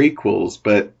hated the prequels,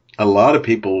 but a lot of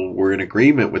people were in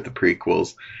agreement with the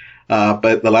prequels.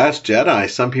 But The Last Jedi,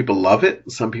 some people love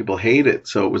it, some people hate it.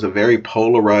 So it was a very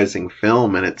polarizing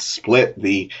film, and it split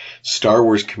the Star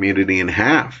Wars community in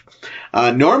half.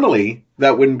 Normally,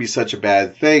 that wouldn't be such a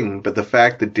bad thing, but the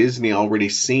fact that Disney already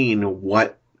seen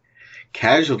what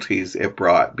casualties it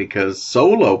brought, because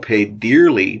Solo paid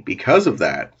dearly because of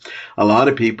that. A lot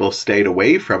of people stayed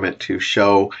away from it to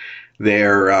show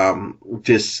their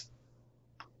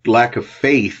lack of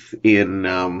faith in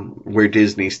where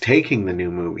Disney's taking the new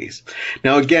movies.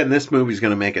 Now, again, this movie's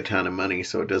going to make a ton of money,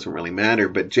 so it doesn't really matter,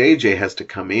 but JJ has to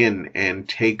come in and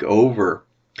take over.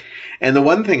 And the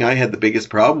one thing I had the biggest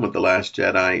problem with The Last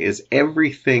Jedi is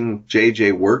everything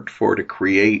JJ worked for to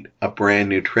create a brand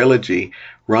new trilogy,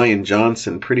 Rian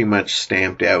Johnson pretty much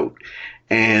stamped out.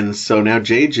 And so now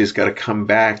JJ's got to come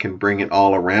back and bring it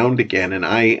all around again. And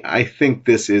I think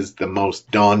this is the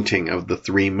most daunting of the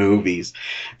three movies,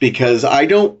 because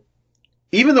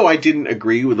even though I didn't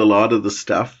agree with a lot of the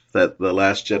stuff that The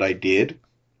Last Jedi did,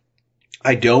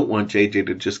 I don't want JJ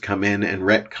to just come in and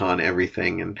retcon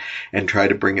everything and try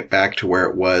to bring it back to where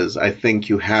it was. I think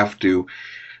you have to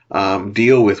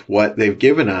deal with what they've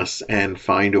given us and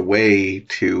find a way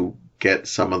to get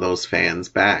some of those fans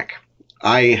back.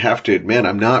 I have to admit,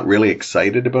 I'm not really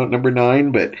excited about number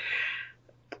 9, but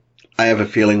I have a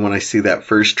feeling when I see that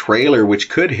first trailer, which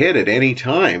could hit at any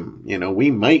time,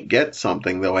 we might get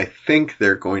something, though I think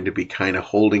they're going to be kind of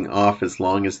holding off as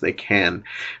long as they can.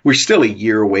 We're still a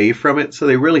year away from it, so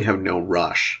they really have no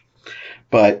rush.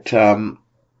 But, when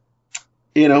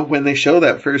they show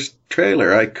that first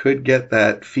trailer, I could get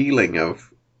that feeling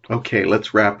of, okay,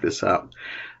 let's wrap this up.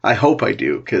 I hope I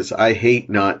do, because I hate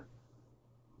not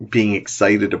being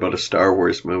excited about a Star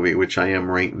Wars movie, which I am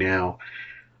right now.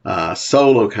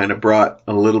 Solo kind of brought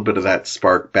a little bit of that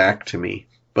spark back to me.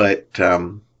 But,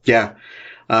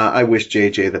 I wish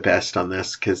JJ the best on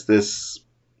this, because this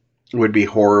would be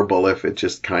horrible if it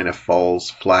just kind of falls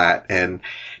flat. And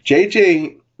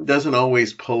JJ doesn't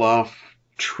always pull off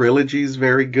trilogies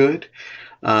very good.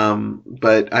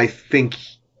 But I think,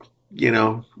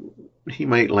 he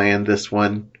might land this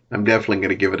one. I'm definitely going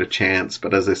to give it a chance,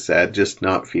 but as I said, just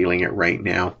not feeling it right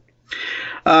now.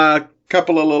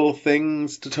 Couple of little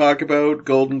things to talk about.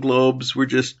 Golden Globes were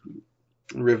just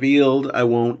revealed. I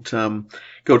won't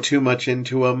go too much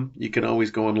into them. You can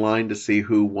always go online to see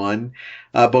who won.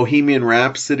 Bohemian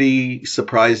Rhapsody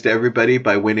surprised everybody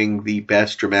by winning the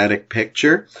Best Dramatic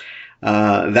Picture.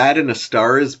 That and A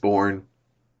Star is Born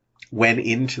went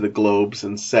into the Globes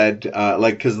and said,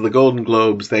 because the Golden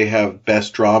Globes, they have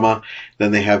Best Drama,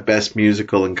 then they have Best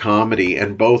Musical and Comedy,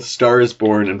 and both Star is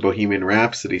Born and Bohemian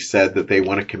Rhapsody said that they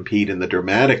want to compete in the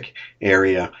dramatic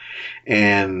area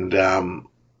and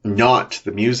not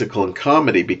the musical and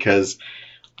comedy, because,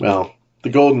 well, the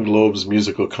Golden Globes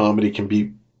musical comedy can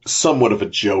be somewhat of a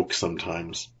joke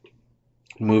sometimes.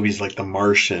 Movies like The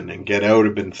Martian and Get Out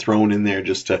have been thrown in there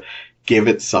just to give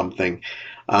it something.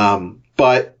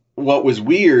 But what was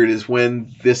weird is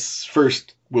when this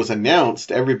first was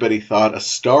announced, everybody thought A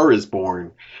Star is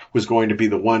Born was going to be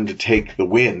the one to take the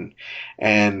win.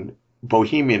 And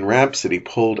Bohemian Rhapsody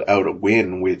pulled out a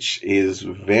win, which is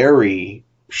very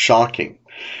shocking.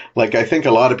 I think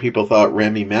a lot of people thought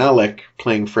Rami Malek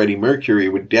playing Freddie Mercury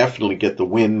would definitely get the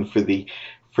win for the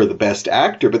best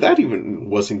actor, but that even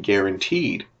wasn't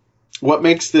guaranteed. What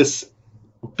makes this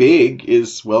big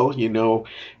is, well,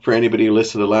 for anybody who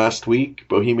listened to last week,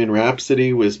 Bohemian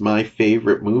Rhapsody was my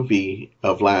favorite movie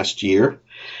of last year.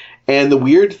 And the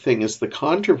weird thing is the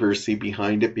controversy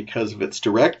behind it because of its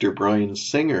director, Bryan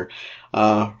Singer.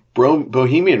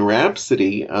 Bohemian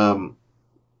Rhapsody,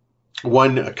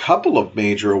 won a couple of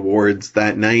major awards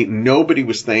that night. Nobody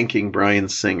was thanking Bryan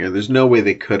Singer. There's no way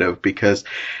they could have, because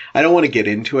I don't want to get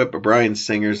into it, but Bryan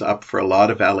Singer's up for a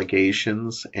lot of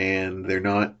allegations, and they're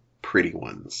not pretty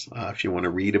ones. If you want to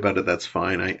read about it, that's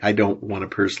fine. I don't want to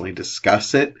personally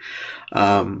discuss it,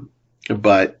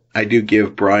 but I do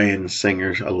give Bryan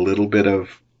Singer a little bit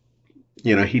of,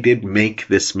 he did make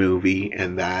this movie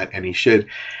and he should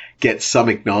get some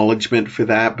acknowledgement for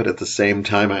that, but at the same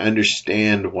time, I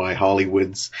understand why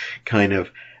Hollywood's kind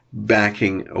of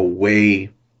backing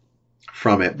away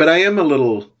from it. But I am a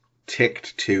little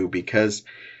ticked too, because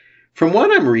from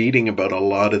what I'm reading about a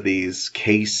lot of these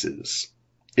cases,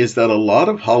 is that a lot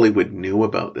of Hollywood knew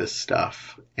about this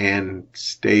stuff and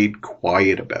stayed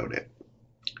quiet about it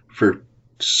for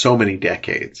so many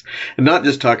decades. And not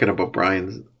just talking about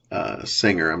Bryan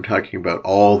Singer, I'm talking about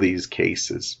all these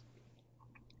cases.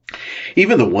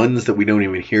 Even the ones that we don't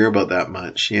even hear about that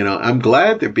much, I'm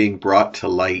glad they're being brought to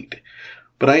light,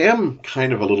 but I am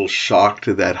kind of a little shocked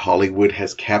that Hollywood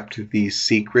has kept these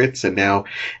secrets, and now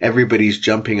everybody's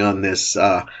jumping on this,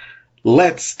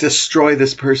 let's destroy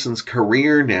this person's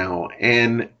career now.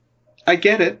 And I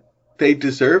get it. They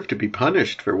deserve to be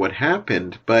punished for what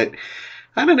happened, but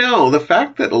I don't know, the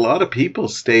fact that a lot of people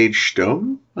stayed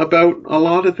stum about a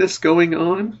lot of this going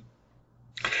on,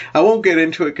 I won't get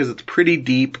into it because it's pretty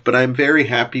deep, but I'm very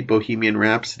happy Bohemian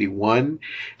Rhapsody won,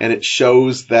 and it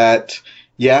shows that,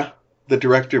 yeah, the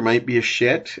director might be a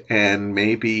shit and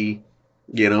maybe,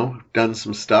 done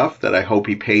some stuff that I hope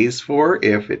he pays for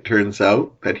if it turns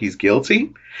out that he's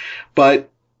guilty, but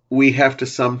we have to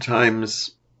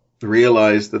sometimes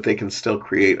realize that they can still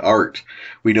create art.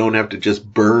 We don't have to just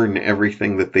burn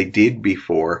everything that they did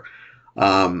before.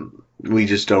 We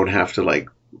just don't have to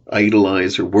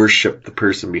idolize or worship the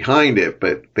person behind it,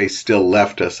 but they still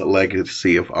left us a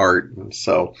legacy of art. And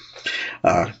so,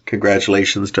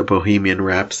 congratulations to Bohemian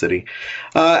Rhapsody.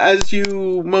 As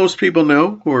most people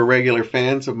know who are regular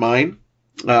fans of mine,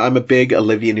 I'm a big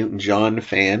Olivia Newton-John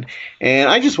fan, and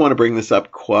I just want to bring this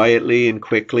up quietly and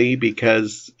quickly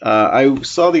because I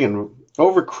saw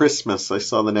over Christmas, I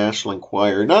saw the National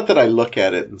Enquirer. Not that I look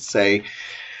at it and say,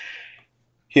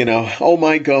 oh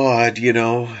my God,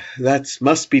 that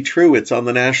must be true. It's on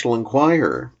the National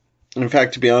Enquirer. In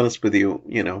fact, to be honest with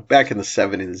you, back in the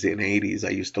 70s and 80s, I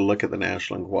used to look at the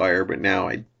National Enquirer, but now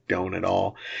I don't at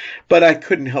all. But I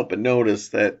couldn't help but notice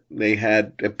that they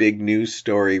had a big news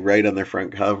story right on their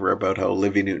front cover about how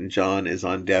Olivia Newton-John is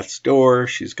on death's door.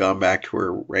 She's gone back to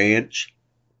her ranch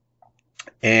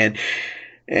and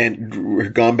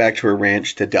gone back to her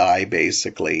ranch to die,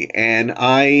 basically. And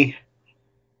I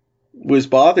was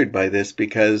bothered by this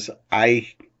because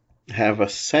I have a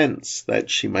sense that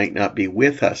she might not be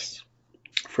with us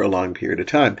for a long period of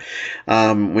time.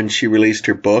 When she released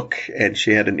her book and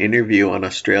she had an interview on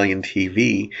Australian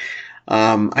TV,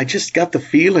 I just got the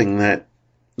feeling that,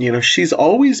 she's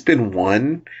always been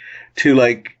one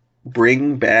to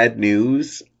bring bad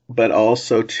news, but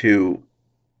also to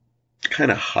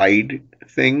kind of hide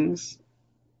things.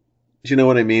 Do you know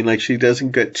what I mean? She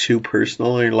doesn't get too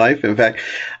personal in her life. In fact,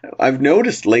 I've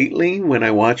noticed lately when I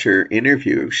watch her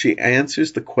interview, she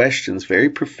answers the questions very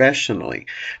professionally,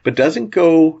 but doesn't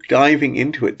go diving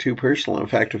into it too personal. In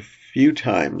fact, a few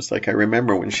times, I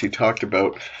remember when she talked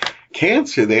about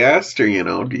cancer, they asked her,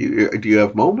 do you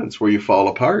have moments where you fall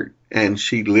apart? And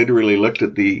she literally looked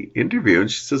at the interview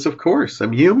and she says, of course,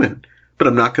 I'm human, but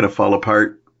I'm not going to fall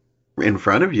apart in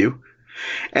front of you.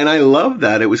 And I love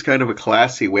that. It was kind of a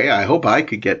classy way. I hope I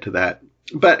could get to that.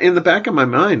 But in the back of my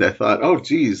mind, I thought, oh,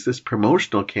 geez, this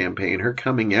promotional campaign, her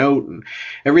coming out, and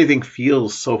everything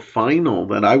feels so final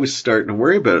that I was starting to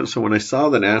worry about it. So when I saw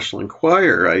the National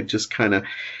Enquirer, I just kind of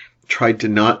tried to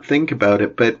not think about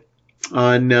it. But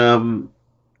on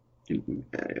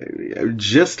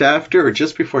just after or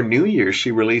just before New Year,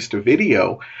 she released a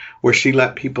video where she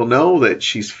let people know that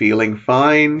she's feeling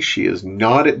fine. She is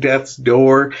not at death's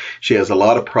door. She has a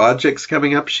lot of projects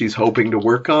coming up she's hoping to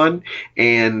work on,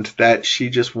 and that she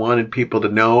just wanted people to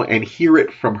know and hear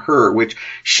it from her, which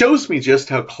shows me just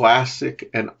how classic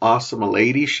and awesome a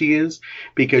lady she is,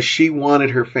 because she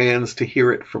wanted her fans to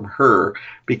hear it from her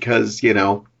because,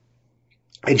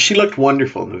 and she looked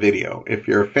wonderful in the video. If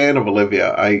you're a fan of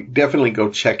Olivia, I definitely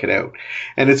go check it out.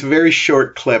 And it's a very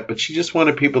short clip, but she just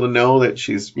wanted people to know that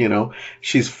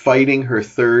she's fighting her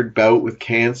third bout with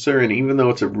cancer. And even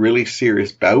though it's a really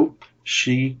serious bout,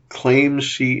 she claims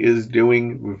she is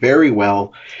doing very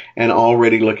well and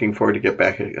already looking forward to get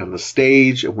back on the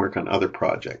stage and work on other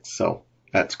projects. So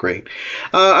that's great.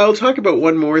 I'll talk about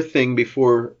one more thing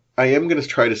before I am going to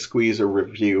try to squeeze a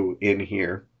review in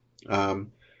here.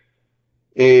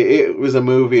 It was a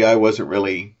movie I wasn't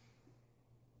really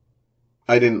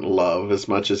I didn't love as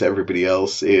much as everybody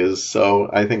else is, so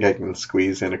I think I can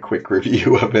squeeze in a quick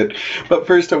review of it. But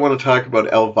first I want to talk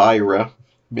about Elvira,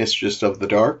 Mistress of the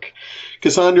Dark.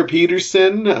 Cassandra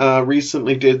Peterson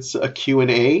recently did a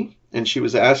Q&A, and she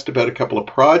was asked about a couple of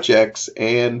projects,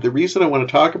 and the reason I want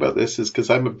to talk about this is because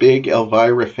I'm a big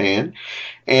Elvira fan,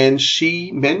 and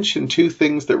she mentioned two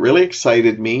things that really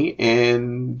excited me,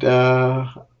 and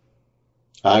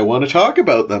I want to talk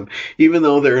about them, even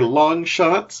though they're long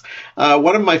shots.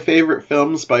 One of my favorite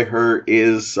films by her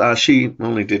is, she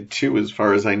only did two as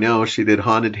far as I know. She did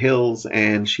Haunted Hills,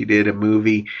 and she did a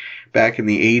movie back in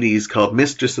the 80s called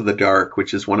Mistress of the Dark,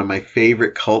 which is one of my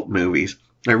favorite cult movies.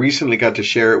 I recently got to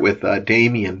share it with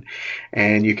Damien,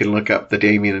 and you can look up the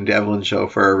Damien and Devlin show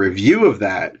for a review of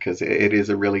that, because it is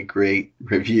a really great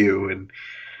review. And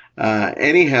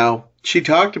anyhow, she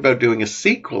talked about doing a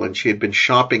sequel, and she had been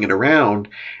shopping it around,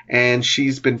 and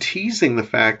she's been teasing the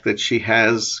fact that she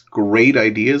has great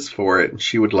ideas for it, and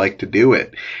she would like to do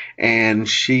it. And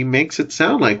she makes it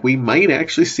sound like we might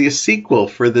actually see a sequel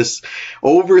for this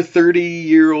over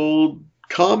 30-year-old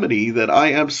comedy that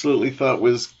I absolutely thought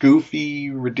was goofy,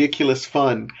 ridiculous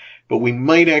fun. But we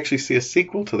might actually see a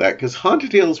sequel to that, because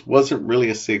Haunted Hills wasn't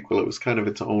really a sequel. It was kind of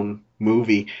its own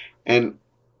movie. And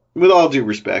with all due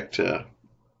respect to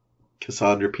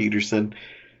Cassandra Peterson,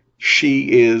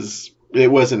 it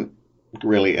wasn't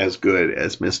really as good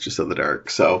as Mistress of the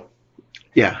Dark. So,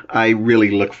 yeah, I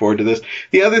really look forward to this.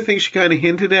 The other thing she kind of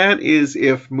hinted at is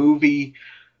if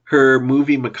her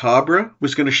movie Macabre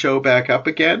was going to show back up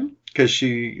again, because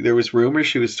there was rumors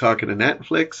she was talking to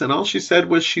Netflix, and all she said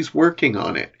was she's working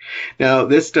on it. Now,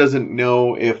 this doesn't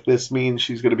know if this means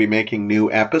she's going to be making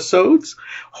new episodes.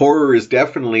 Horror is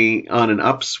definitely on an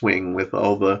upswing with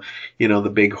all the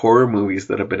big horror movies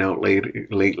that have been out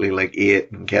lately, like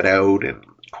It and Get Out and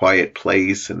Quiet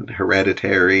Place and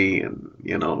Hereditary and,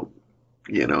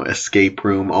 Escape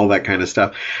Room, all that kind of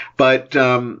stuff. But,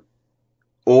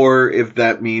 or if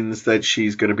that means that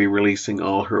she's going to be releasing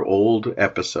all her old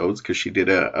episodes, because she did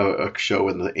a show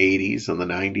in the 80s and the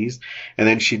 90s, and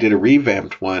then she did a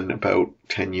revamped one about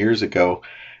 10 years ago.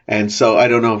 And so I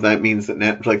don't know if that means that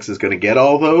Netflix is going to get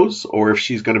all those, or if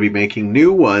she's going to be making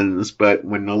new ones. But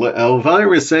when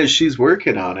Elvira says she's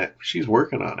working on it, she's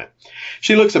working on it.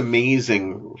 She looks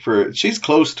amazing. She's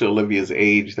close to Olivia's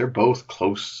age. They're both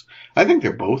close. I think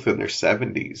they're both in their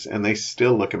 70s, and they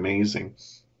still look amazing.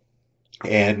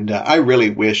 And I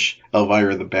really wish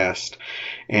Elvira the best.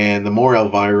 And the more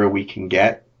Elvira we can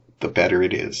get, the better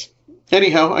it is.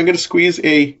 Anyhow, I'm going to squeeze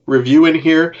a review in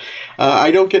here. I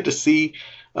don't get to see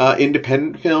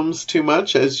independent films too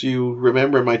much. As you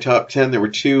remember in my top 10, there were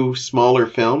two smaller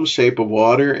films, Shape of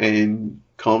Water and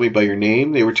Call Me By Your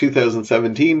Name. They were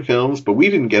 2017 films, but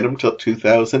we didn't get them till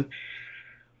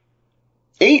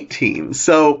 2018.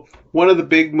 So one of the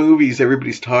big movies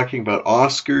everybody's talking about,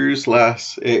 Oscars,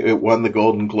 it won the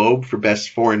Golden Globe for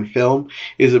Best Foreign Film,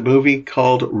 is a movie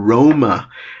called Roma.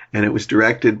 And it was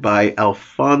directed by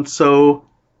Alfonso,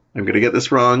 I'm going to get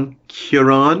this wrong,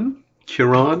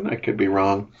 Cuarón, I could be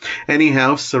wrong.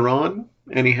 Anyhow,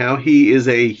 he is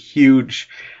a huge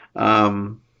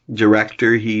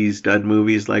director. He's done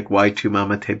movies like Why Tu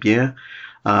Mama Te Bien,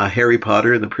 Harry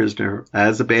Potter and the Prisoner of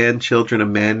Azkaban, Children of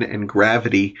Men, and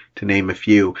Gravity, to name a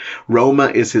few. Roma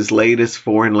is his latest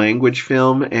foreign language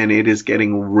film, and it is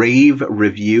getting rave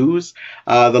reviews.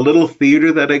 The little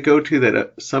theater that I go to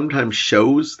that sometimes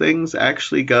shows things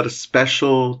actually got a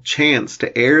special chance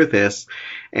to air this,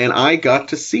 and I got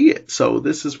to see it. So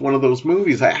this is one of those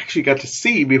movies I actually got to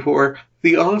see before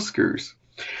the Oscars.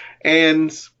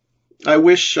 And I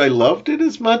wish I loved it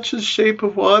as much as Shape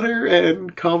of Water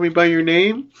and Call Me By Your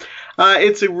Name.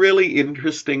 It's a really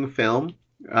interesting film.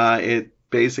 It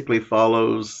basically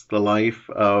follows the life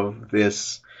of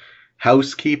this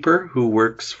housekeeper who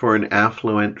works for an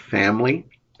affluent family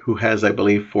who has, I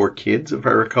believe, 4 kids, if I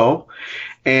recall.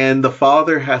 And the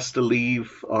father has to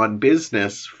leave on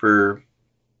business for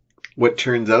what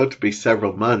turns out to be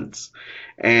several months.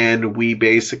 And we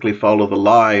basically follow the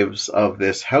lives of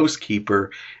this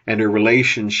housekeeper and her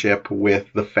relationship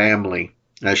with the family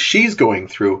as she's going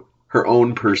through her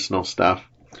own personal stuff.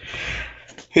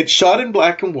 It's shot in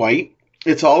black and white.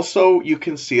 It's also, you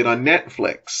can see it on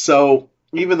Netflix. So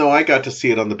even though I got to see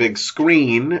it on the big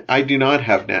screen, I do not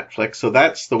have Netflix. So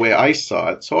that's the way I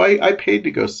saw it. So I paid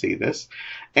to go see this.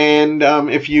 And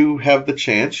if you have the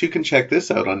chance, you can check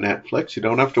this out on Netflix. You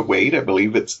don't have to wait. I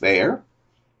believe it's there.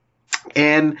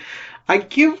 And I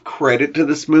give credit to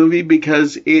this movie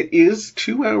because it is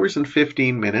 2 hours and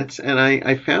 15 minutes, and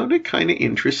I found it kind of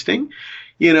interesting.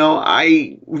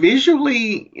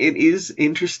 Visually, it is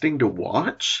interesting to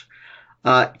watch,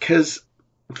 because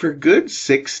for a good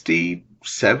 60,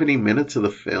 70 minutes of the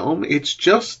film, it's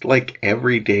just like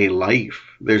everyday life.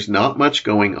 There's not much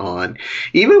going on.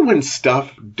 Even when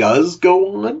stuff does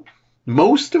go on,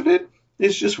 most of it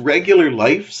is just regular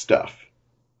life stuff.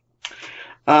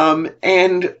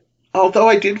 And although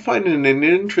I did find it an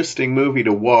interesting movie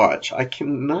to watch, I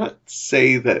cannot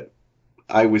say that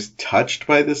I was touched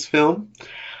by this film.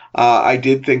 I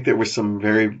did think there were some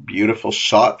very beautiful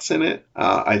shots in it.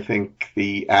 I think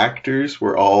the actors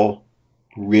were all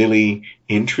really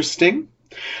interesting.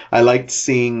 I liked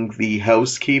seeing the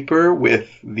housekeeper with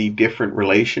the different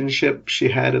relationships she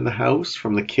had in the house,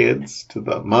 from the kids to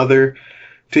the mother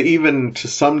to even to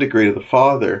some degree to the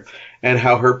father, and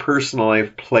how her personal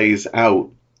life plays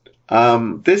out.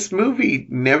 This movie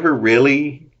never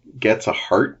really gets a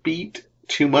heartbeat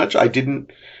too much. I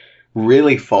didn't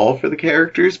really fall for the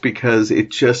characters because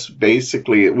it just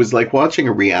basically, it was like watching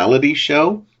a reality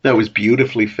show that was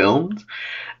beautifully filmed,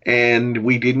 and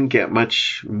we didn't get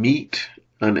much meat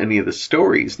on any of the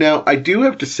stories. Now, I do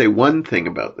have to say one thing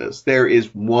about this. There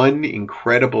is one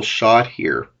incredible shot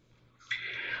here.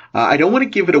 I don't want to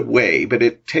give it away, but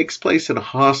it takes place in a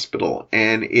hospital,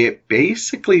 and it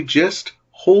basically just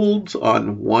holds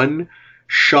on one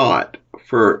shot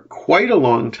for quite a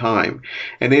long time,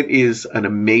 and it is an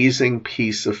amazing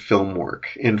piece of film work.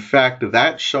 In fact,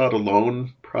 that shot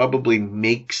alone probably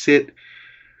makes it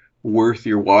worth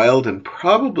your while, and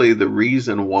probably the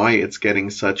reason why it's getting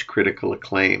such critical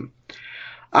acclaim.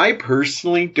 I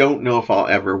personally don't know if I'll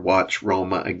ever watch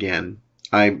Roma again.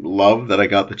 I love that I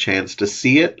got the chance to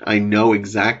see it. I know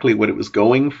exactly what it was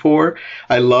going for.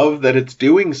 I love that it's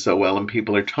doing so well and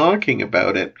people are talking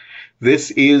about it.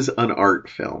 This is an art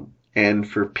film. And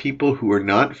for people who are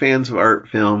not fans of art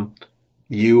film,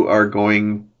 you are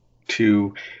going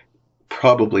to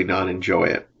probably not enjoy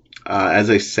it. As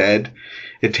I said,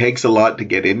 it takes a lot to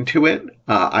get into it.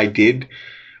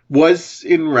 Was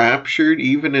enraptured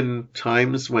even in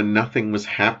times when nothing was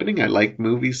happening. I like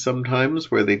movies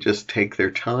sometimes where they just take their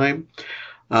time.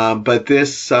 But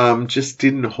this just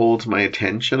didn't hold my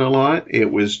attention a lot.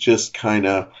 It was just kind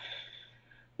of,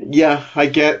 yeah, I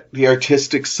get the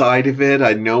artistic side of it.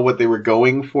 I know what they were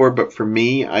going for, but for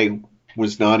me, I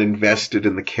was not invested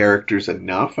in the characters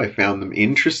enough. I found them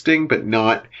interesting, but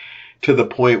not to the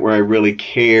point where I really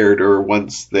cared, or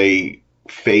once they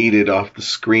faded off the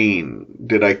screen,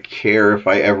 did I care if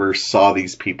I ever saw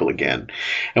these people again.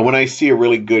 And when I see a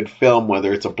really good film,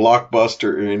 whether it's a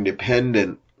blockbuster or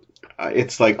independent,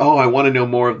 it's like, oh, I want to know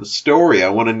more of the story. I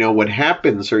want to know what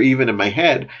happens, or even in my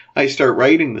head, I start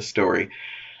writing the story.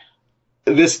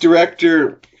 This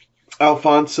director,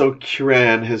 Alfonso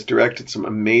Cuarón, has directed some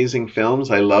amazing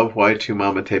films. I love Why Tu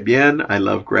Mama Te Bien. I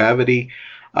love Gravity.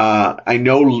 I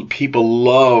know people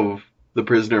love The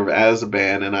Prisoner of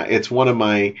Azkaban, and it's one of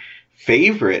my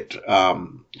favorite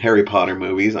Harry Potter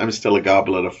movies. I'm still a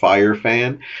Goblet of Fire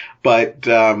fan, but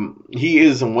he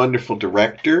is a wonderful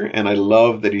director, and I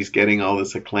love that he's getting all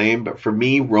this acclaim. But for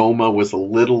me, Roma was a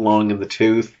little long in the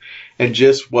tooth and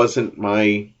just wasn't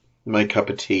my cup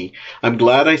of tea. I'm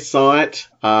glad I saw it.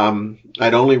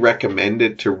 I'd only recommend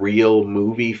it to real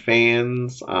movie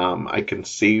fans. I can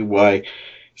see why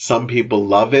some people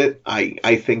love it.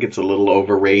 I think it's a little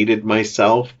overrated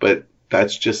myself, but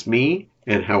that's just me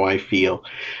and how I feel.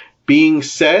 Being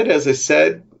said, as I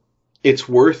said, it's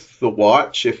worth the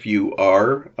watch if you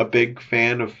are a big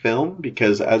fan of film,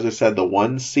 because as I said, the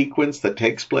one sequence that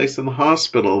takes place in the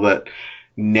hospital that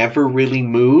never really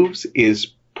moves is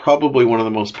probably one of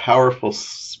the most powerful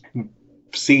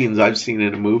scenes I've seen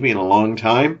in a movie in a long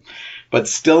time. But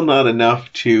still not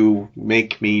enough to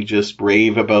make me just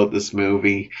rave about this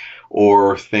movie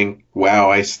or think, wow,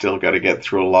 I still got to get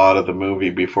through a lot of the movie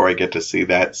before I get to see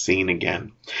that scene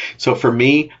again. So for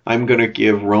me, I'm going to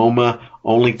give Roma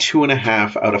only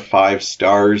 2.5 out of 5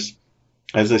 stars.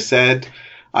 As I said,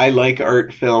 I like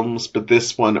art films, but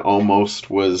this one almost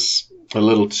was a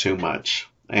little too much.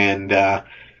 And yeah,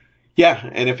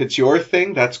 and if it's your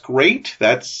thing, that's great.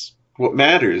 That's what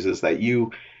matters, is that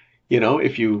you know,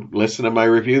 if you listen to my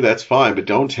review, that's fine, but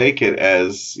don't take it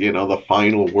as, the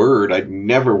final word. I'd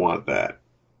never want that.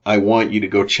 I want you to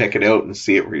go check it out and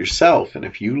see it for yourself. And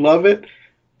if you love it,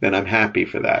 then I'm happy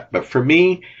for that. But for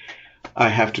me, I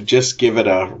have to just give it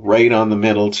a right on the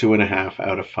middle 2.5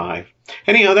 out of 5.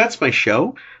 Anyhow, that's my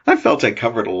show. I felt I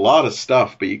covered a lot of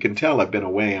stuff, but you can tell I've been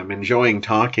away. I'm enjoying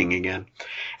talking again.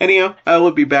 Anyhow, I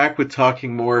will be back with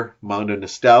talking more Mondo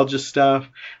nostalgia stuff.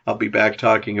 I'll be back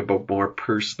talking about more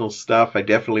personal stuff. I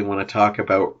definitely want to talk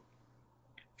about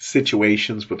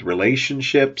situations with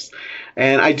relationships.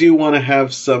 And I do want to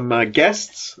have some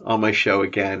guests on my show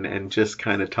again and just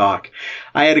kind of talk.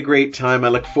 I had a great time. I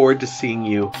look forward to seeing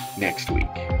you next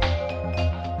week.